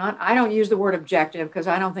being I don't use the word objective because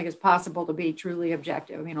I don't think it's possible to be truly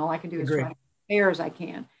objective. I mean, all I can do is try to be fair as I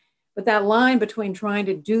can. But that line between trying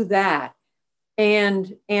to do that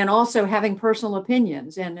and also having personal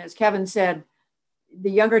opinions. And as Kevin said,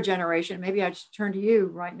 the younger generation, maybe I just turn to you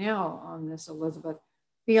right now on this, Elizabeth,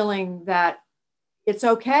 feeling that it's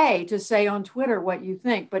okay to say on Twitter what you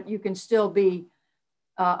think, but you can still be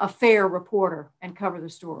a fair reporter and cover the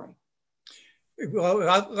story. Well,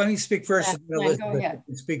 let me speak first. Go ahead.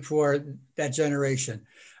 And speak for that generation.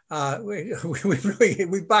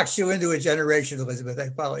 We boxed you into a generation, Elizabeth. I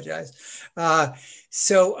apologize.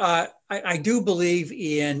 So I do believe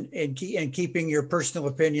in keeping your personal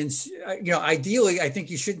opinions. Ideally, I think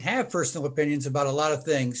you shouldn't have personal opinions about a lot of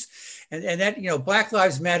things, and that Black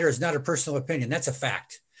Lives Matter is not a personal opinion. That's a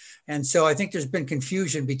fact. And so I think there's been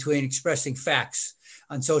confusion between expressing facts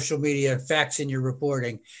on social media, facts in your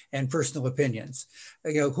reporting, and personal opinions.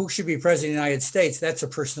 Who should be president of the United States? That's a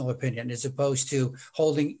personal opinion, as opposed to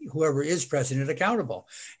holding whoever is president accountable.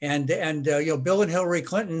 And Bill and Hillary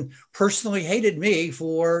Clinton personally hated me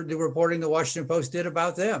for the reporting the Washington Post did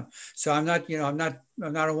about them. So I'm not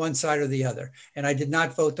on one side or the other. And I did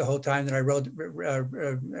not vote the whole time that I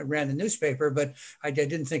ran the newspaper, but I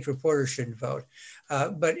didn't think reporters shouldn't vote.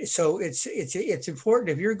 But so it's important,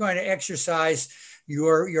 if you're going to exercise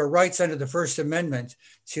your rights under the First Amendment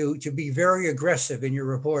to be very aggressive in your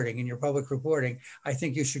reporting, in your public reporting, I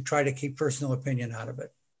think you should try to keep personal opinion out of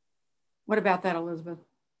it. What about that, Elizabeth?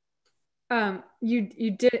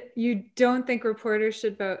 You don't think reporters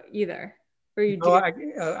should vote either? Or you do?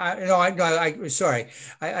 No, sorry.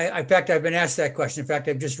 In fact, I've been asked that question. In fact,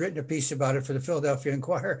 I've just written a piece about it for the Philadelphia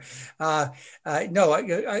Inquirer. No,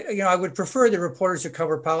 I would prefer the reporters who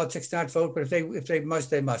cover politics not vote, but if they must,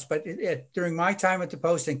 they must. But during my time at the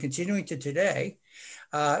Post and continuing to today,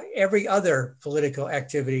 every other political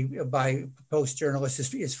activity by Post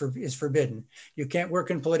journalists is forbidden. You can't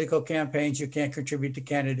work in political campaigns. You can't contribute to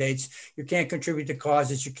candidates. You can't contribute to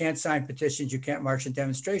causes. You can't sign petitions. You can't march in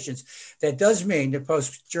demonstrations. That does mean that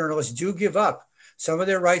Post journalists do give up some of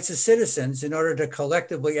their rights as citizens in order to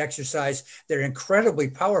collectively exercise their incredibly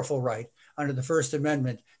powerful right under the First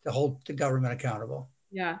Amendment to hold the government accountable.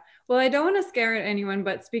 Yeah. Well, I don't want to scare anyone,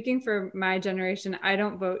 but speaking for my generation, I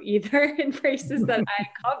don't vote either in races that I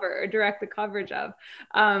cover or direct the coverage of.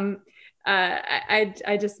 I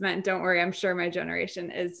just meant, don't worry, I'm sure my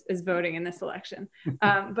generation is voting in this election.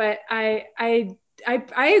 But I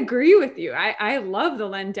agree with you. I love the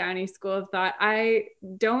Len Downie school of thought. I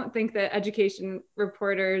don't think that education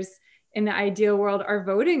reporters in the ideal world are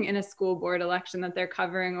voting in a school board election that they're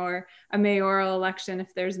covering, or a mayoral election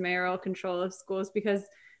if there's mayoral control of schools, because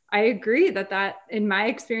I agree that in my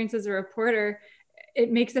experience as a reporter,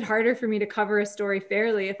 it makes it harder for me to cover a story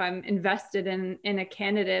fairly if I'm invested in a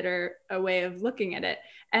candidate or a way of looking at it.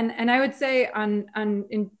 And I would say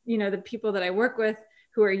in the people that I work with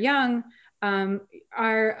who are young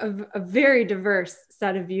are a very diverse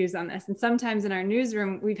set of views on this. And sometimes in our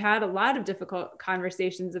newsroom, we've had a lot of difficult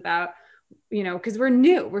conversations about, because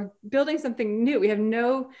we're building something new. We have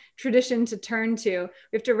no tradition to turn to.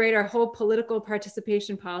 We have to write our whole political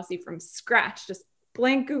participation policy from scratch, just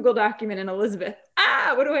blank Google document in Elizabeth.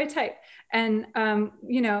 What do I type? And,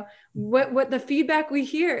 what the feedback we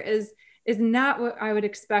hear is not what I would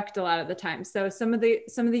expect a lot of the time. So some of the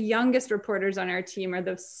youngest reporters on our team are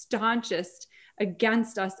the staunchest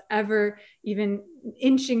against us ever even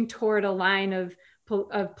inching toward a line of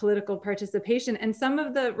political participation. And some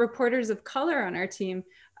of the reporters of color on our team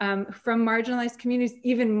from marginalized communities,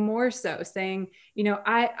 even more so, saying,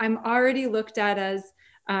 I'm already looked at as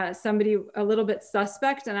somebody a little bit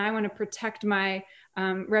suspect, and I want to protect my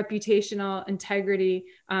reputational integrity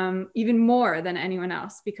even more than anyone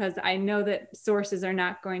else, because I know that sources are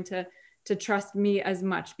not going to trust me as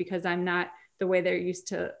much because I'm not the way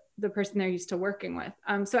the person they're used to working with.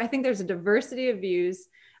 So I think there's a diversity of views.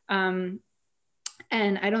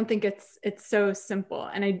 And I don't think it's so simple.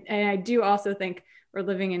 And I do also think we're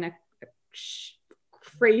living in a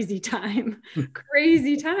crazy time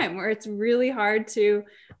where it's really hard to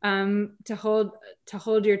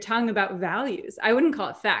hold your tongue about values. I wouldn't call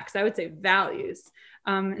it facts. I would say values.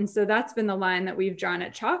 And so that's been the line that we've drawn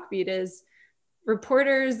at Chalkbeat, is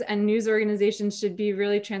reporters and news organizations should be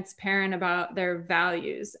really transparent about their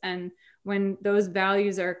values. And when those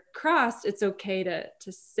values are crossed, it's okay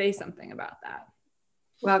to say something about that.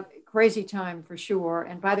 Well, crazy time for sure.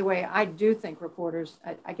 And by the way, I do think reporters,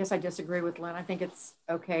 I guess I disagree with Len. I think it's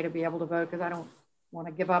okay to be able to vote because I don't want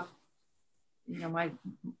to give up, my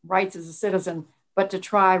rights as a citizen, but to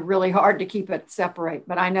try really hard to keep it separate.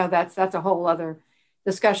 But I know that's a whole other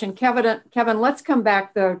discussion. Kevin, let's come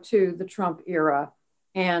back though to the Trump era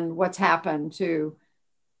and what's happened to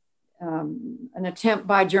an attempt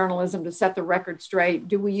by journalism to set the record straight.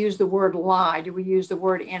 Do we use the word lie? Do we use the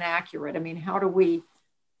word inaccurate? I mean, how do we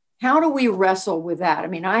wrestle with that? I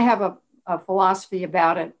mean, I have a philosophy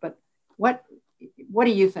about it, but what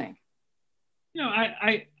do you think?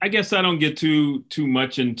 I guess I don't get too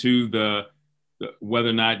much into the whether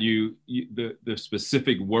or not the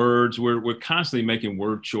specific words. We're constantly making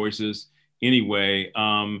word choices anyway,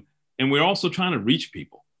 and we're also trying to reach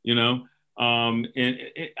people. And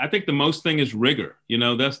I think the most thing is rigor.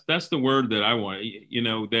 That's the word that I want.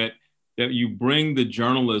 That you bring the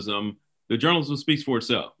journalism. The journalism speaks for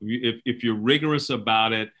itself. If you're rigorous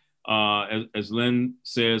about it, as Lynn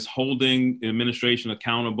says, holding the administration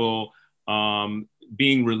accountable,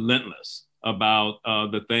 being relentless about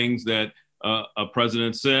the things that a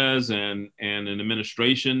president says and an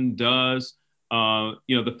administration does.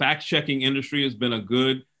 The fact-checking industry has been a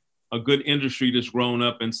good industry that's grown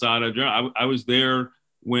up inside of journalism. I was there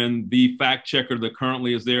when the fact checker that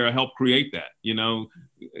currently is there helped create that.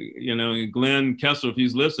 Glenn Kessler, if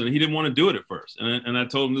he's listening, he didn't want to do it at first, and I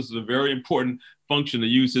told him this is a very important function to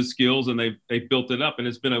use his skills, and they built it up, and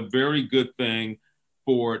it's been a very good thing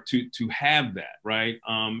to have that, right?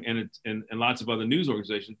 And lots of other news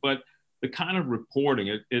organizations, but the kind of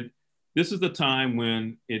reporting, this is the time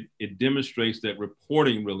when it demonstrates that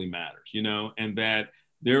reporting really matters, and that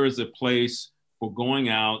there is a place for going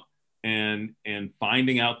out and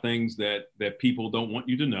finding out things that people don't want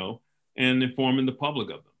you to know and informing the public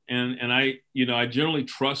of them. And I, I generally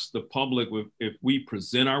trust the public if we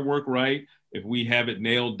present our work right, if we have it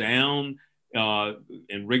nailed down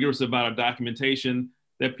and rigorous about our documentation,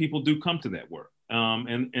 that people do come to that work.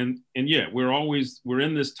 And yeah, we're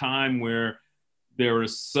in this time where there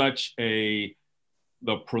is such the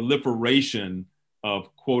proliferation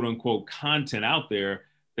of quote unquote content out there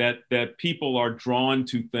that people are drawn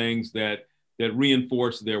to things that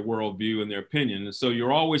reinforce their worldview and their opinion. And so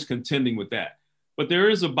you're always contending with that. But there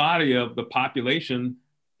is a body of the population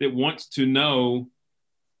that wants to know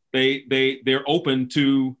they're open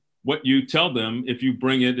to what you tell them if you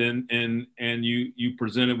bring it in and you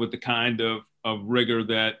present it with the kind of rigor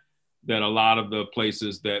that a lot of the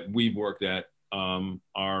places that we've worked at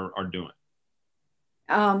are doing.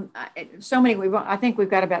 I think we've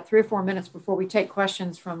got about 3 or 4 minutes before we take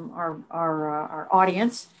questions from our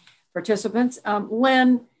audience participants.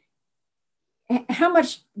 Lynn, how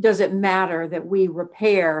much does it matter that we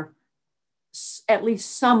repair at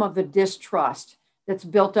least some of the distrust that's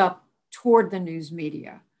built up toward the news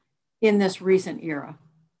media in this recent era?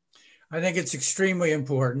 I think it's extremely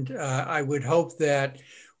important. I would hope that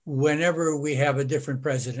whenever we have a different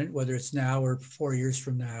president, whether it's now or 4 years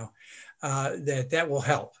from now, that will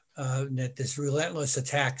help. That this relentless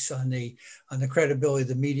attacks on the credibility of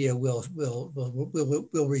the media will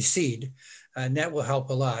recede, and that will help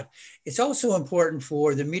a lot. It's also important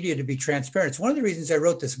for the media to be transparent. It's one of the reasons I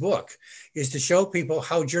wrote this book, is to show people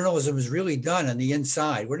how journalism is really done on the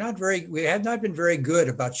inside. We have not been very good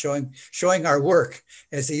about showing our work,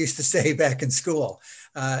 as they used to say back in school.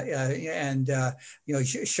 Showing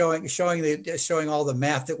all the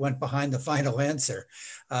math that went behind the final answer.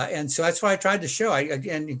 And so that's why I tried to show,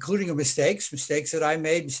 and including mistakes that I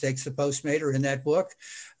made, mistakes the Post made are in that book,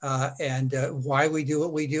 and why we do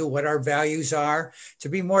what we do, what our values are. To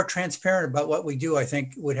be more transparent about what we do, I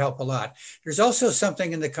think would help a lot. There's also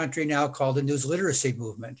something in the country now called the news literacy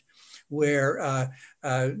movement, where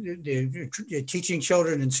teaching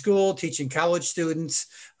children in school, teaching college students,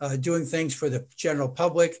 doing things for the general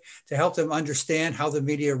public to help them understand how the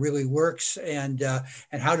media really works and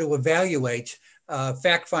how to evaluate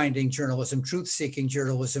fact-finding journalism, truth-seeking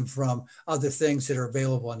journalism from other things that are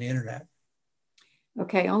available on the internet.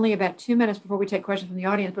 Okay, only about 2 minutes before we take questions from the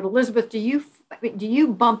audience. But Elizabeth, do you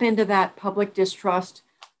bump into that public distrust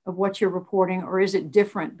of what you're reporting, or is it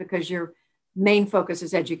different because your main focus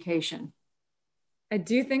is education? I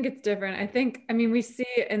do think it's different. We see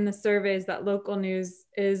in the surveys that local news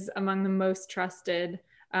is among the most trusted,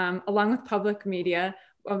 along with public media,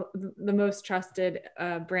 the most trusted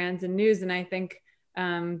brands in news. And I think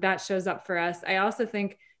that shows up for us. I also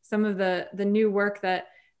think some of the new work that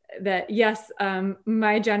yes,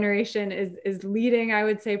 my generation is leading, I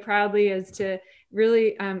would say proudly, is to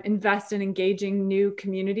really invest in engaging new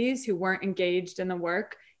communities who weren't engaged in the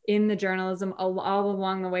work in the journalism all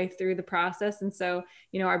along the way through the process. And so,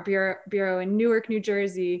 our bureau in Newark, New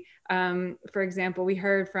Jersey, for example, we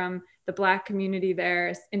heard from the Black community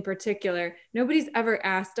there in particular. Nobody's ever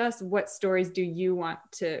asked us, what stories do you want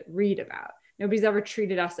to read about? Nobody's ever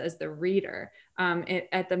treated us as the reader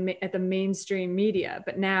at the mainstream media.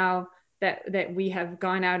 But now that we have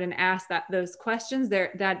gone out and asked those questions,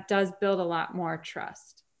 that does build a lot more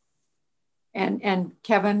trust. And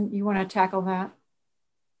Kevin, you want to tackle that?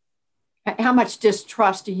 How much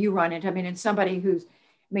distrust do you run into? In somebody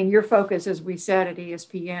your focus, as we said at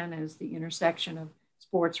ESPN, is the intersection of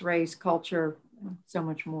sports, race, culture, so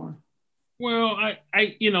much more. Well,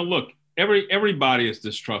 I look, everybody is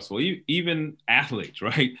distrustful, even athletes,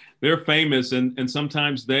 right? They're famous, and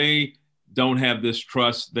sometimes they don't have this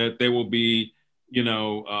trust that they will be,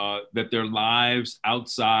 that their lives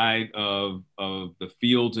outside of the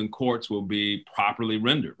fields and courts will be properly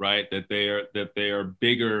rendered, right? That they are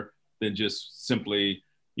bigger than just simply,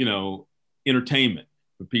 entertainment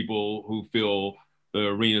for people who fill the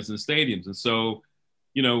arenas and stadiums. And so,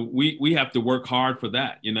 we have to work hard for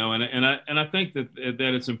that, and I think that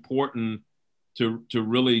it's important to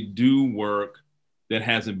really do work that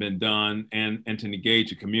hasn't been done and to engage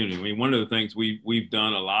the community. One of the things we've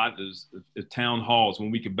done a lot is town halls when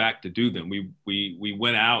we get back to do them. We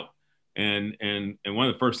went out and one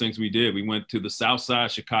of the first things we did, we went to the South Side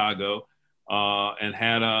of Chicago and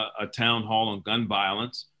had a town hall on gun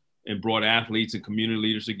violence and brought athletes and community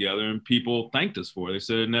leaders together, and people thanked us for it. They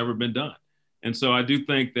said it had never been done. And so I do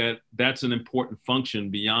think that that's an important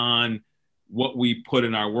function beyond what we put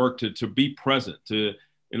in our work to be present, and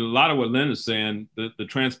a lot of what Lynn is saying, the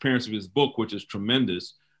transparency of his book, which is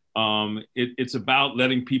tremendous, it's about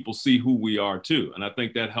letting people see who we are too. And I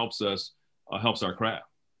think that helps us, helps our craft.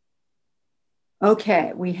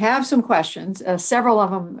 Okay, we have some questions, several of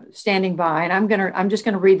them standing by, and I'm just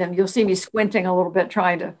gonna read them. You'll see me squinting a little bit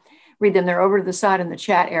trying to read them. They're over to the side in the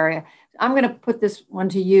chat area. I'm gonna put this one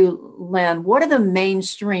to you, Len. What are the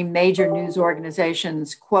mainstream major news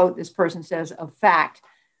organizations, quote, this person says, of fact,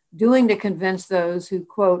 doing to convince those who,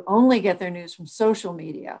 quote, only get their news from social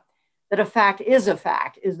media that a fact is a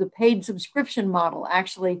fact? Is the paid subscription model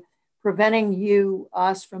actually preventing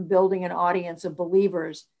us from building an audience of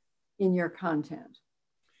believers in your content?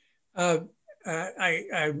 The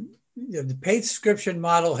paid subscription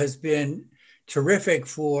model has been terrific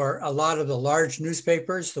for a lot of the large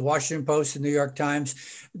newspapers, the Washington Post and New York Times.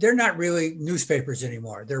 They're not really newspapers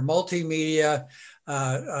anymore. They're multimedia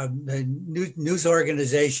news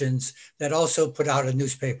organizations that also put out a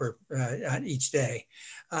newspaper on each day.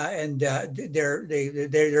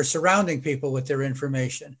 They're surrounding people with their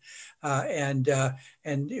information. You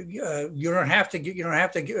don't have to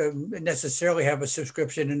necessarily have a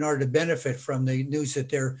subscription in order to benefit from the news that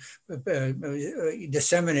they're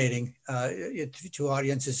disseminating to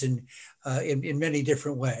audiences in many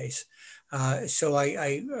different ways. But as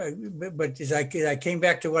I came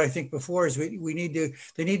back to what I think before is they need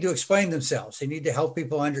to explain themselves. They need to help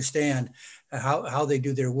people understand how they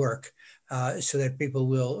do their work, so that people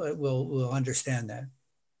will understand that.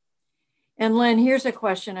 And Len, here's a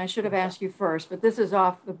question I should have asked you first, but this is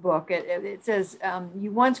off the book. It says,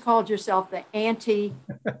 you once called yourself the anti-Ben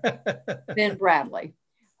Bradlee,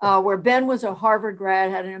 where Ben was a Harvard grad,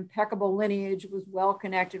 had an impeccable lineage, was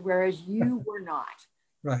well-connected, whereas you were not.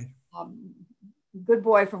 Right. Good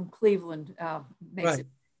boy from Cleveland, makes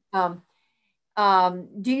right. it.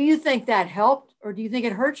 Do you think that helped, or do you think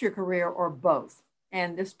it hurt your career, or both?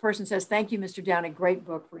 And this person says, thank you, Mr. Downie, great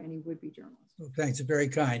book for any would-be journalist. Well, thanks, very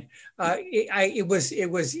kind. It was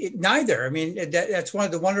neither. I mean, that's one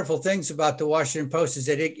of the wonderful things about the Washington Post is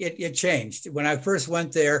that it changed. When I first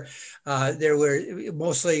went there were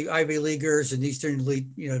mostly Ivy Leaguers and Eastern elite,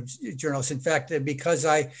 journalists. In fact, because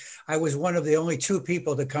I was one of the only two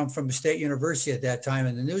people to come from a state university at that time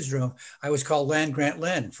in the newsroom, I was called Land Grant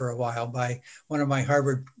Len for a while by one of my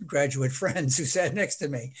Harvard graduate friends who sat next to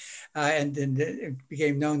me, and it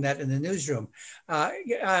became known that in the newsroom.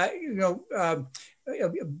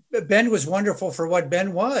 Ben was wonderful for what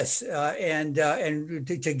Ben was, and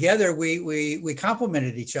together we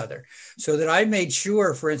complemented each other. So that I made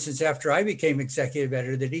sure, for instance, after I became executive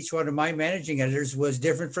editor, that each one of my managing editors was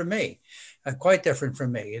different from me, quite different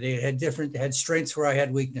from me. They had strengths where I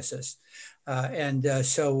had weaknesses.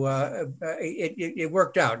 So it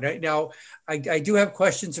worked out. Now, I do have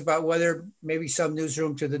questions about whether maybe some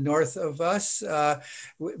newsroom to the north of us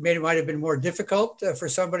might have been more difficult for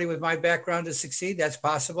somebody with my background to succeed. That's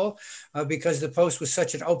possible because the Post was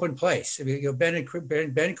such an open place. I mean,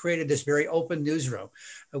 Ben created this very open newsroom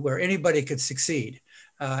where anybody could succeed,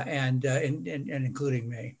 and including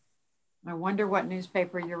me. I wonder what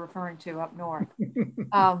newspaper you're referring to up north.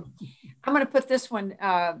 I'm going to put this one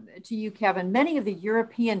to you, Kevin. Many of the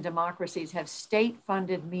European democracies have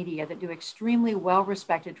state-funded media that do extremely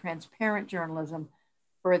well-respected, transparent journalism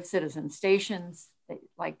for its citizens. Stations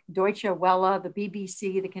like Deutsche Welle, the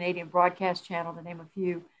BBC, the Canadian Broadcast Channel, to name a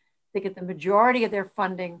few, they get the majority of their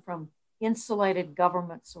funding from insulated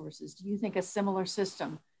government sources. Do you think a similar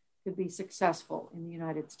system could be successful in the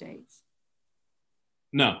United States?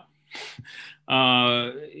 No.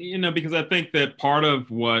 Because I think that part of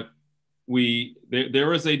what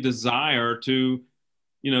there is a desire to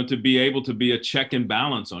be able to be a check and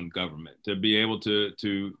balance on government, to be able to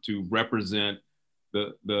represent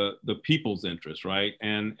the people's interest, right?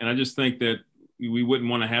 And I just think that we wouldn't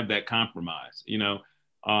want to have that compromise.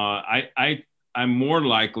 I'm more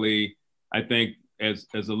likely, I think, as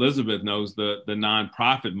Elizabeth knows, the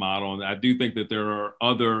nonprofit model, and I do think that there are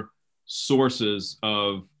other sources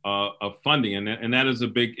of funding, and that is a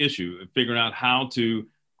big issue, figuring out how to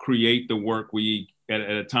create the work at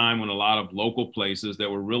a time when a lot of local places that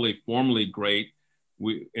were really formerly great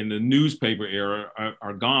in the newspaper era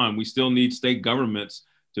are gone. We still need state governments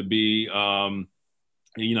to be covered,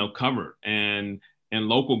 and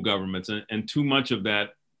local governments, and too much of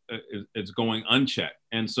that is going unchecked.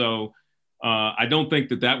 And so I don't think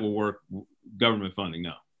that will work, government funding,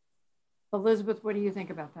 no. Elizabeth, what do you think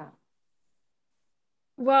about that?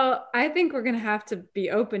 Well, I think we're going to have to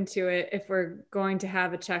be open to it if we're going to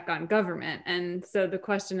have a check on government. And so the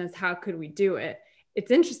question is, how could we do it?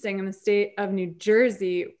 It's interesting, in the state of New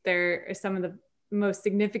Jersey, there are some of the most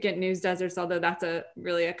significant news deserts, although that's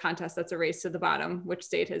really a contest, that's a race to the bottom, which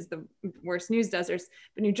state has the worst news deserts.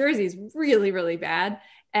 But New Jersey is really, really bad.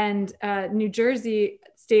 And New Jersey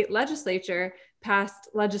state legislature passed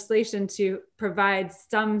legislation to provide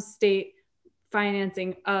some state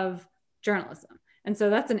financing of journalism. And so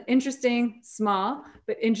that's an interesting, small,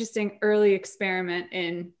 but interesting early experiment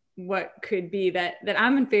in what could be that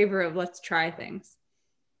I'm in favor of. Let's try things.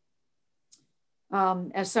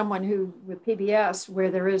 As someone who, with PBS,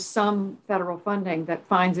 where there is some federal funding that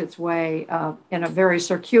finds its way in a very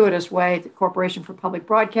circuitous way to Corporation for Public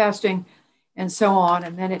Broadcasting and so on,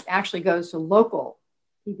 and then it actually goes to local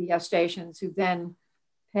PBS stations who then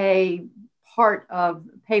pay for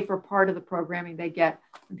part of the programming they get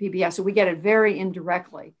from PBS. So we get it very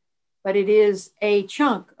indirectly, but it is a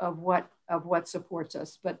chunk of what supports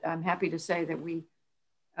us. But I'm happy to say that we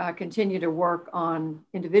continue to work on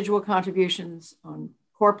individual contributions, on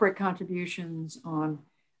corporate contributions, on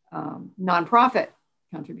nonprofit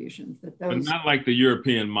contributions. That those, but not like the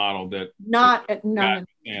European model that. No,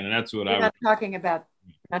 and that's what not talking about.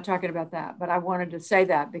 Not talking about that, but I wanted to say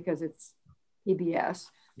that because it's PBS.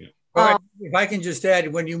 Yeah. If I can just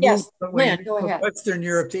add, when you move from Western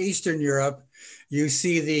Europe to Eastern Europe, you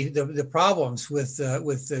see the problems with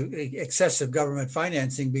the excessive government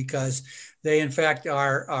financing, because they in fact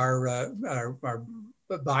are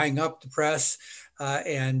buying up the press,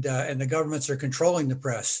 and the governments are controlling the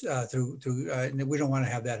press and we don't want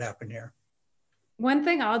to have that happen here. One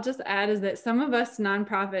thing I'll just add is that some of us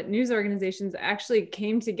nonprofit news organizations actually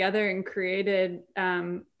came together and created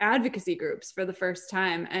advocacy groups for the first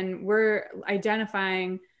time. And we're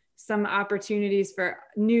identifying some opportunities for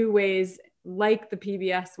new ways, like the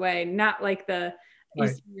PBS way, not like the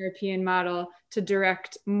Eastern European model, to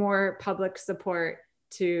direct more public support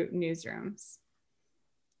to newsrooms.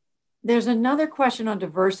 There's another question on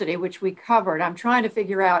diversity, which we covered. I'm trying to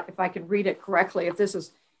figure out if I can read it correctly, if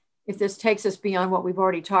this takes us beyond what we've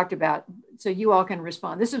already talked about, so you all can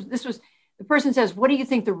respond. This was the person says, what do you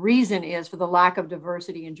think the reason is for the lack of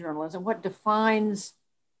diversity in journalism? What defines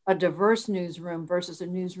a diverse newsroom versus a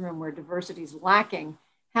newsroom where diversity is lacking?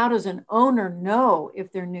 How does an owner know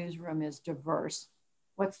if their newsroom is diverse?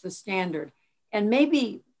 What's the standard? And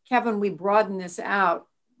maybe, Kevin, we broaden this out.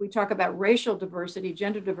 We talk about racial diversity,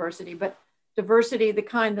 gender diversity, but diversity, the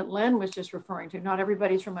kind that Len was just referring to. Not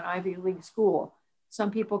everybody's from an Ivy League school. Some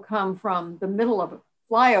people come from the middle of a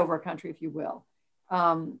flyover country, if you will.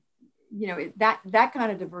 That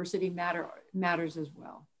kind of diversity matters as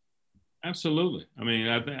well. Absolutely. I mean,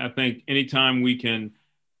 I think anytime we can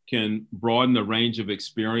broaden the range of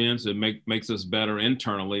experience, it makes us better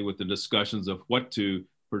internally with the discussions of what to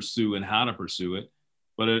pursue and how to pursue it.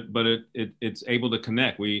 But it's able to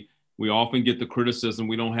connect. We often get the criticism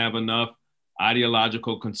we don't have enough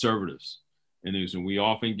ideological conservatives in news, and we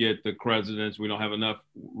often get the presidents, we don't have enough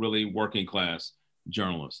really working class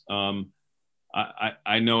journalists.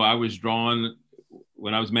 I know I was drawn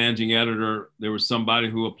when I was managing editor. There was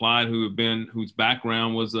somebody who applied whose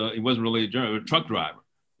background was he wasn't really a truck driver,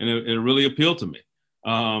 and it really appealed to me.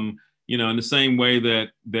 In the same way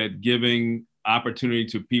that giving opportunity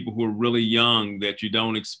to people who are really young that you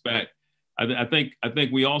don't expect. I think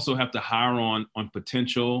we also have to hire on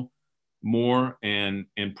potential more and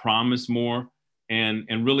promise more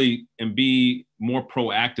and really be more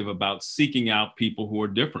proactive about seeking out people who are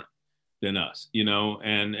different than us,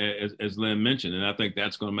 and as Lynn mentioned, and I think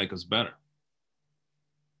that's going to make us better.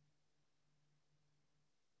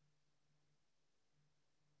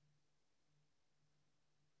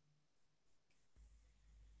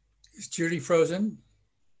 Is Judy frozen?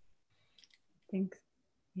 Thanks.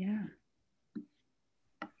 Yeah.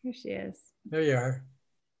 Here she is. There you are.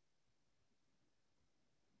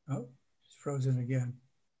 Oh, she's frozen again.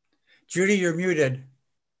 Judy, you're muted.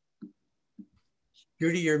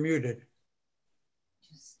 Judy, you're muted.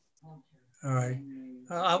 All right.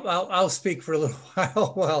 I'll speak for a little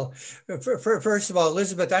while. Well, first of all,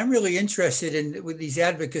 Elizabeth, I'm really interested with these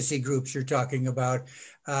advocacy groups you're talking about.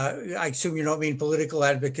 I assume you don't mean political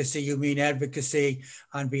advocacy, you mean advocacy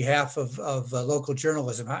on behalf of local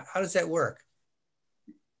journalism. How does that work?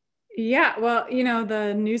 Yeah, well,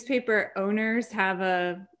 the newspaper owners have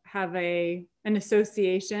an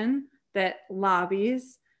association that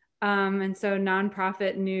lobbies. And so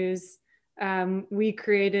nonprofit news, we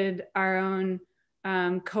created our own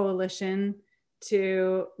coalition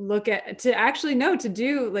to look at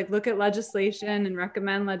legislation and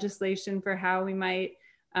recommend legislation for how we might,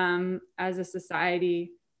 as a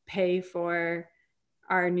society, pay for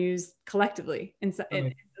our news collectively, at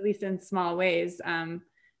least in small ways. And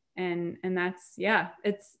that's,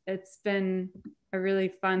 it's been a really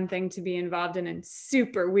fun thing to be involved in, and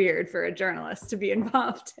super weird for a journalist to be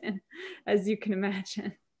involved in, as you can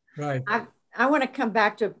imagine. Right. I want to come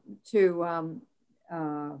back to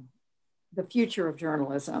the future of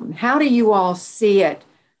journalism. How do you all see it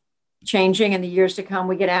changing in the years to come?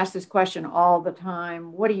 We get asked this question all the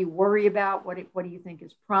time. What do you worry about? What do you think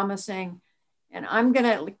is promising? And I'm going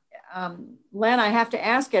to, Len, I have to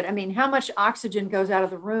ask it. I mean, how much oxygen goes out of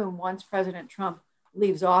the room once President Trump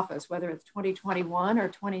leaves office, whether it's 2021 or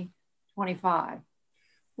 2025?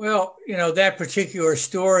 Well, that particular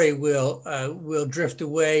story will drift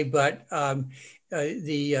away, but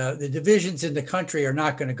the divisions in the country are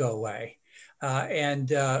not going to go away.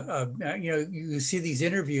 You see these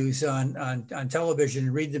interviews on television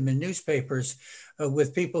and read them in newspapers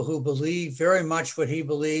with people who believe very much what he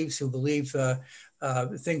believes, who believe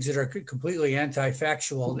things that are completely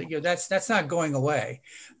anti-factual. That's not going away,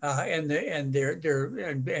 and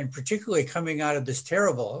particularly coming out of this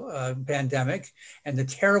terrible pandemic and the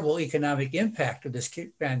terrible economic impact of this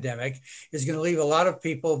pandemic is going to leave a lot of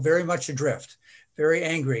people very much adrift, very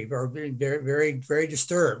angry, or very, very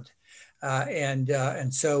disturbed. So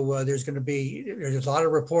there's a lot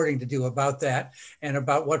of reporting to do about that and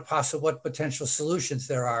about what potential solutions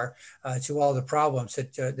there are to all the problems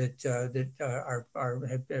that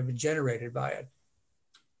have been generated by it.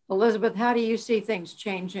 Elizabeth, how do you see things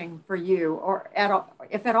changing for you, or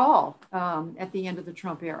if at all, at the end of the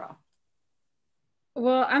Trump era?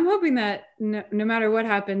 Well, I'm hoping that no matter what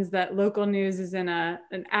happens, that local news is in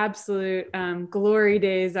an absolute glory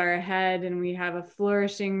days are ahead, and we have a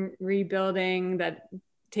flourishing rebuilding that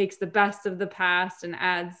takes the best of the past and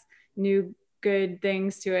adds new good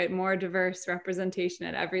things to it, more diverse representation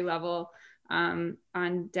at every level on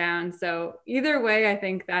down. So either way, I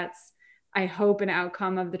think I hope an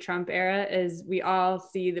outcome of the Trump era is we all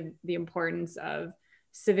see the importance of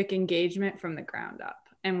civic engagement from the ground up,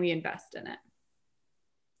 and we invest in it.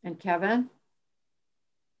 And Kevin?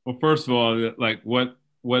 Well, first of all, like what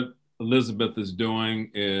Elizabeth is doing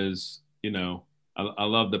is, I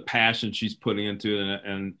love the passion she's putting into it,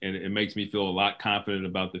 and it makes me feel a lot confident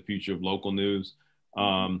about the future of local news.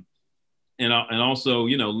 And also,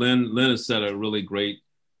 Lynn has set a really great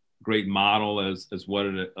model as what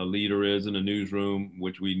a leader is in a newsroom,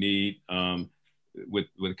 which we need,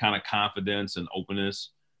 with kind of confidence and openness.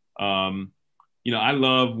 I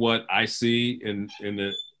love what I see in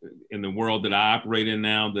the world that I operate in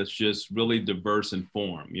now, that's just really diverse in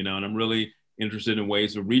form, and I'm really interested in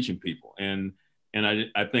ways of reaching people. And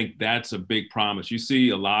I think that's a big promise. You see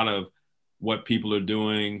a lot of what people are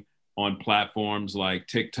doing on platforms like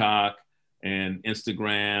TikTok and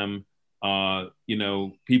Instagram.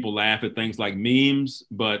 People laugh at things like memes,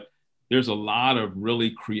 but there's a lot of really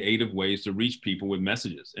creative ways to reach people with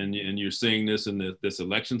messages. And you're seeing this in this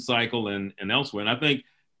election cycle and elsewhere. And I think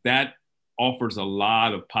that offers a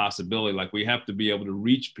lot of possibility. Like, we have to be able to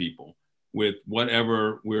reach people with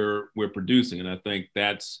whatever we're producing. And I think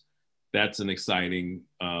that's an exciting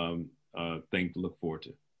thing to look forward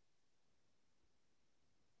to.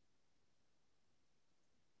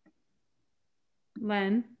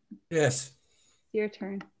 Len? Yes. Your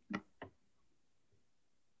turn. I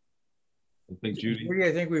think Judy.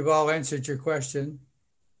 I think we've all answered your question.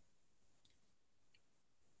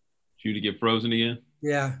 Judy get frozen again?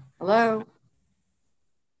 Yeah. Hello.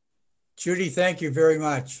 Judy, thank you very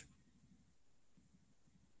much.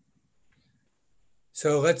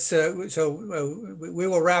 So we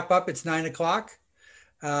will wrap up. It's 9 o'clock.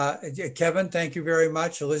 Kevin, thank you very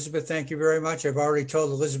much. Elizabeth, thank you very much. I've already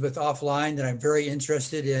told Elizabeth offline that I'm very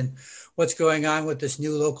interested in what's going on with this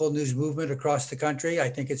new local news movement across the country. I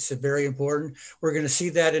think it's very important. We're going to see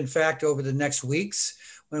that, in fact, over the next weeks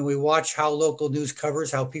when we watch how local news covers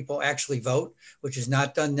how people actually vote, which is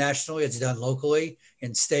not done nationally, it's done locally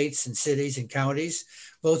in states and cities and counties.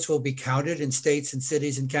 Votes will be counted in states and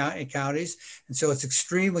cities and counties. And so it's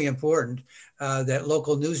extremely important that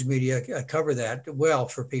local news media cover that well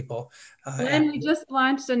for people. Len, we just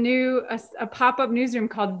launched a pop-up newsroom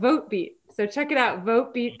called VoteBeat. So check it out,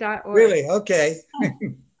 votebeat.org. Really? Okay. I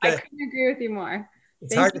couldn't agree with you more.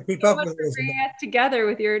 It's hard to keep up with this. Bringing us together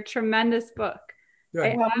with your tremendous book.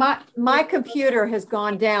 Right. Well, my computer has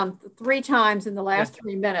gone down 3 times in the last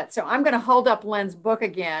 3 minutes. So I'm going to hold up Len's book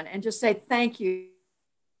again and just say thank you.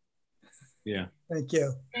 Yeah. Thank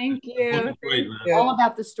you. Thank you. Great, all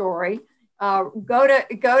about the story. Go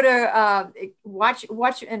to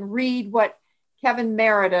watch and read what Kevin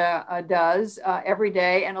Merida does every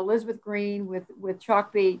day, and Elizabeth Green with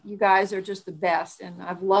Chalkbeat. You guys are just the best, and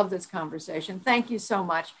I've loved this conversation. Thank you so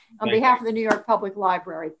much. On behalf of the New York Public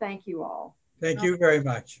Library, thank you all. Thank you very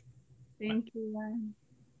much. Thank you, Len.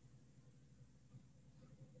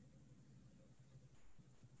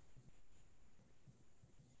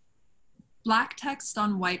 Black text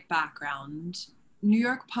on white background. New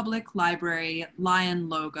York Public Library Lion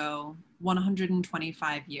logo,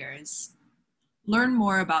 125 years. Learn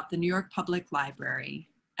more about the New York Public Library,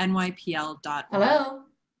 nypl.org. Hello.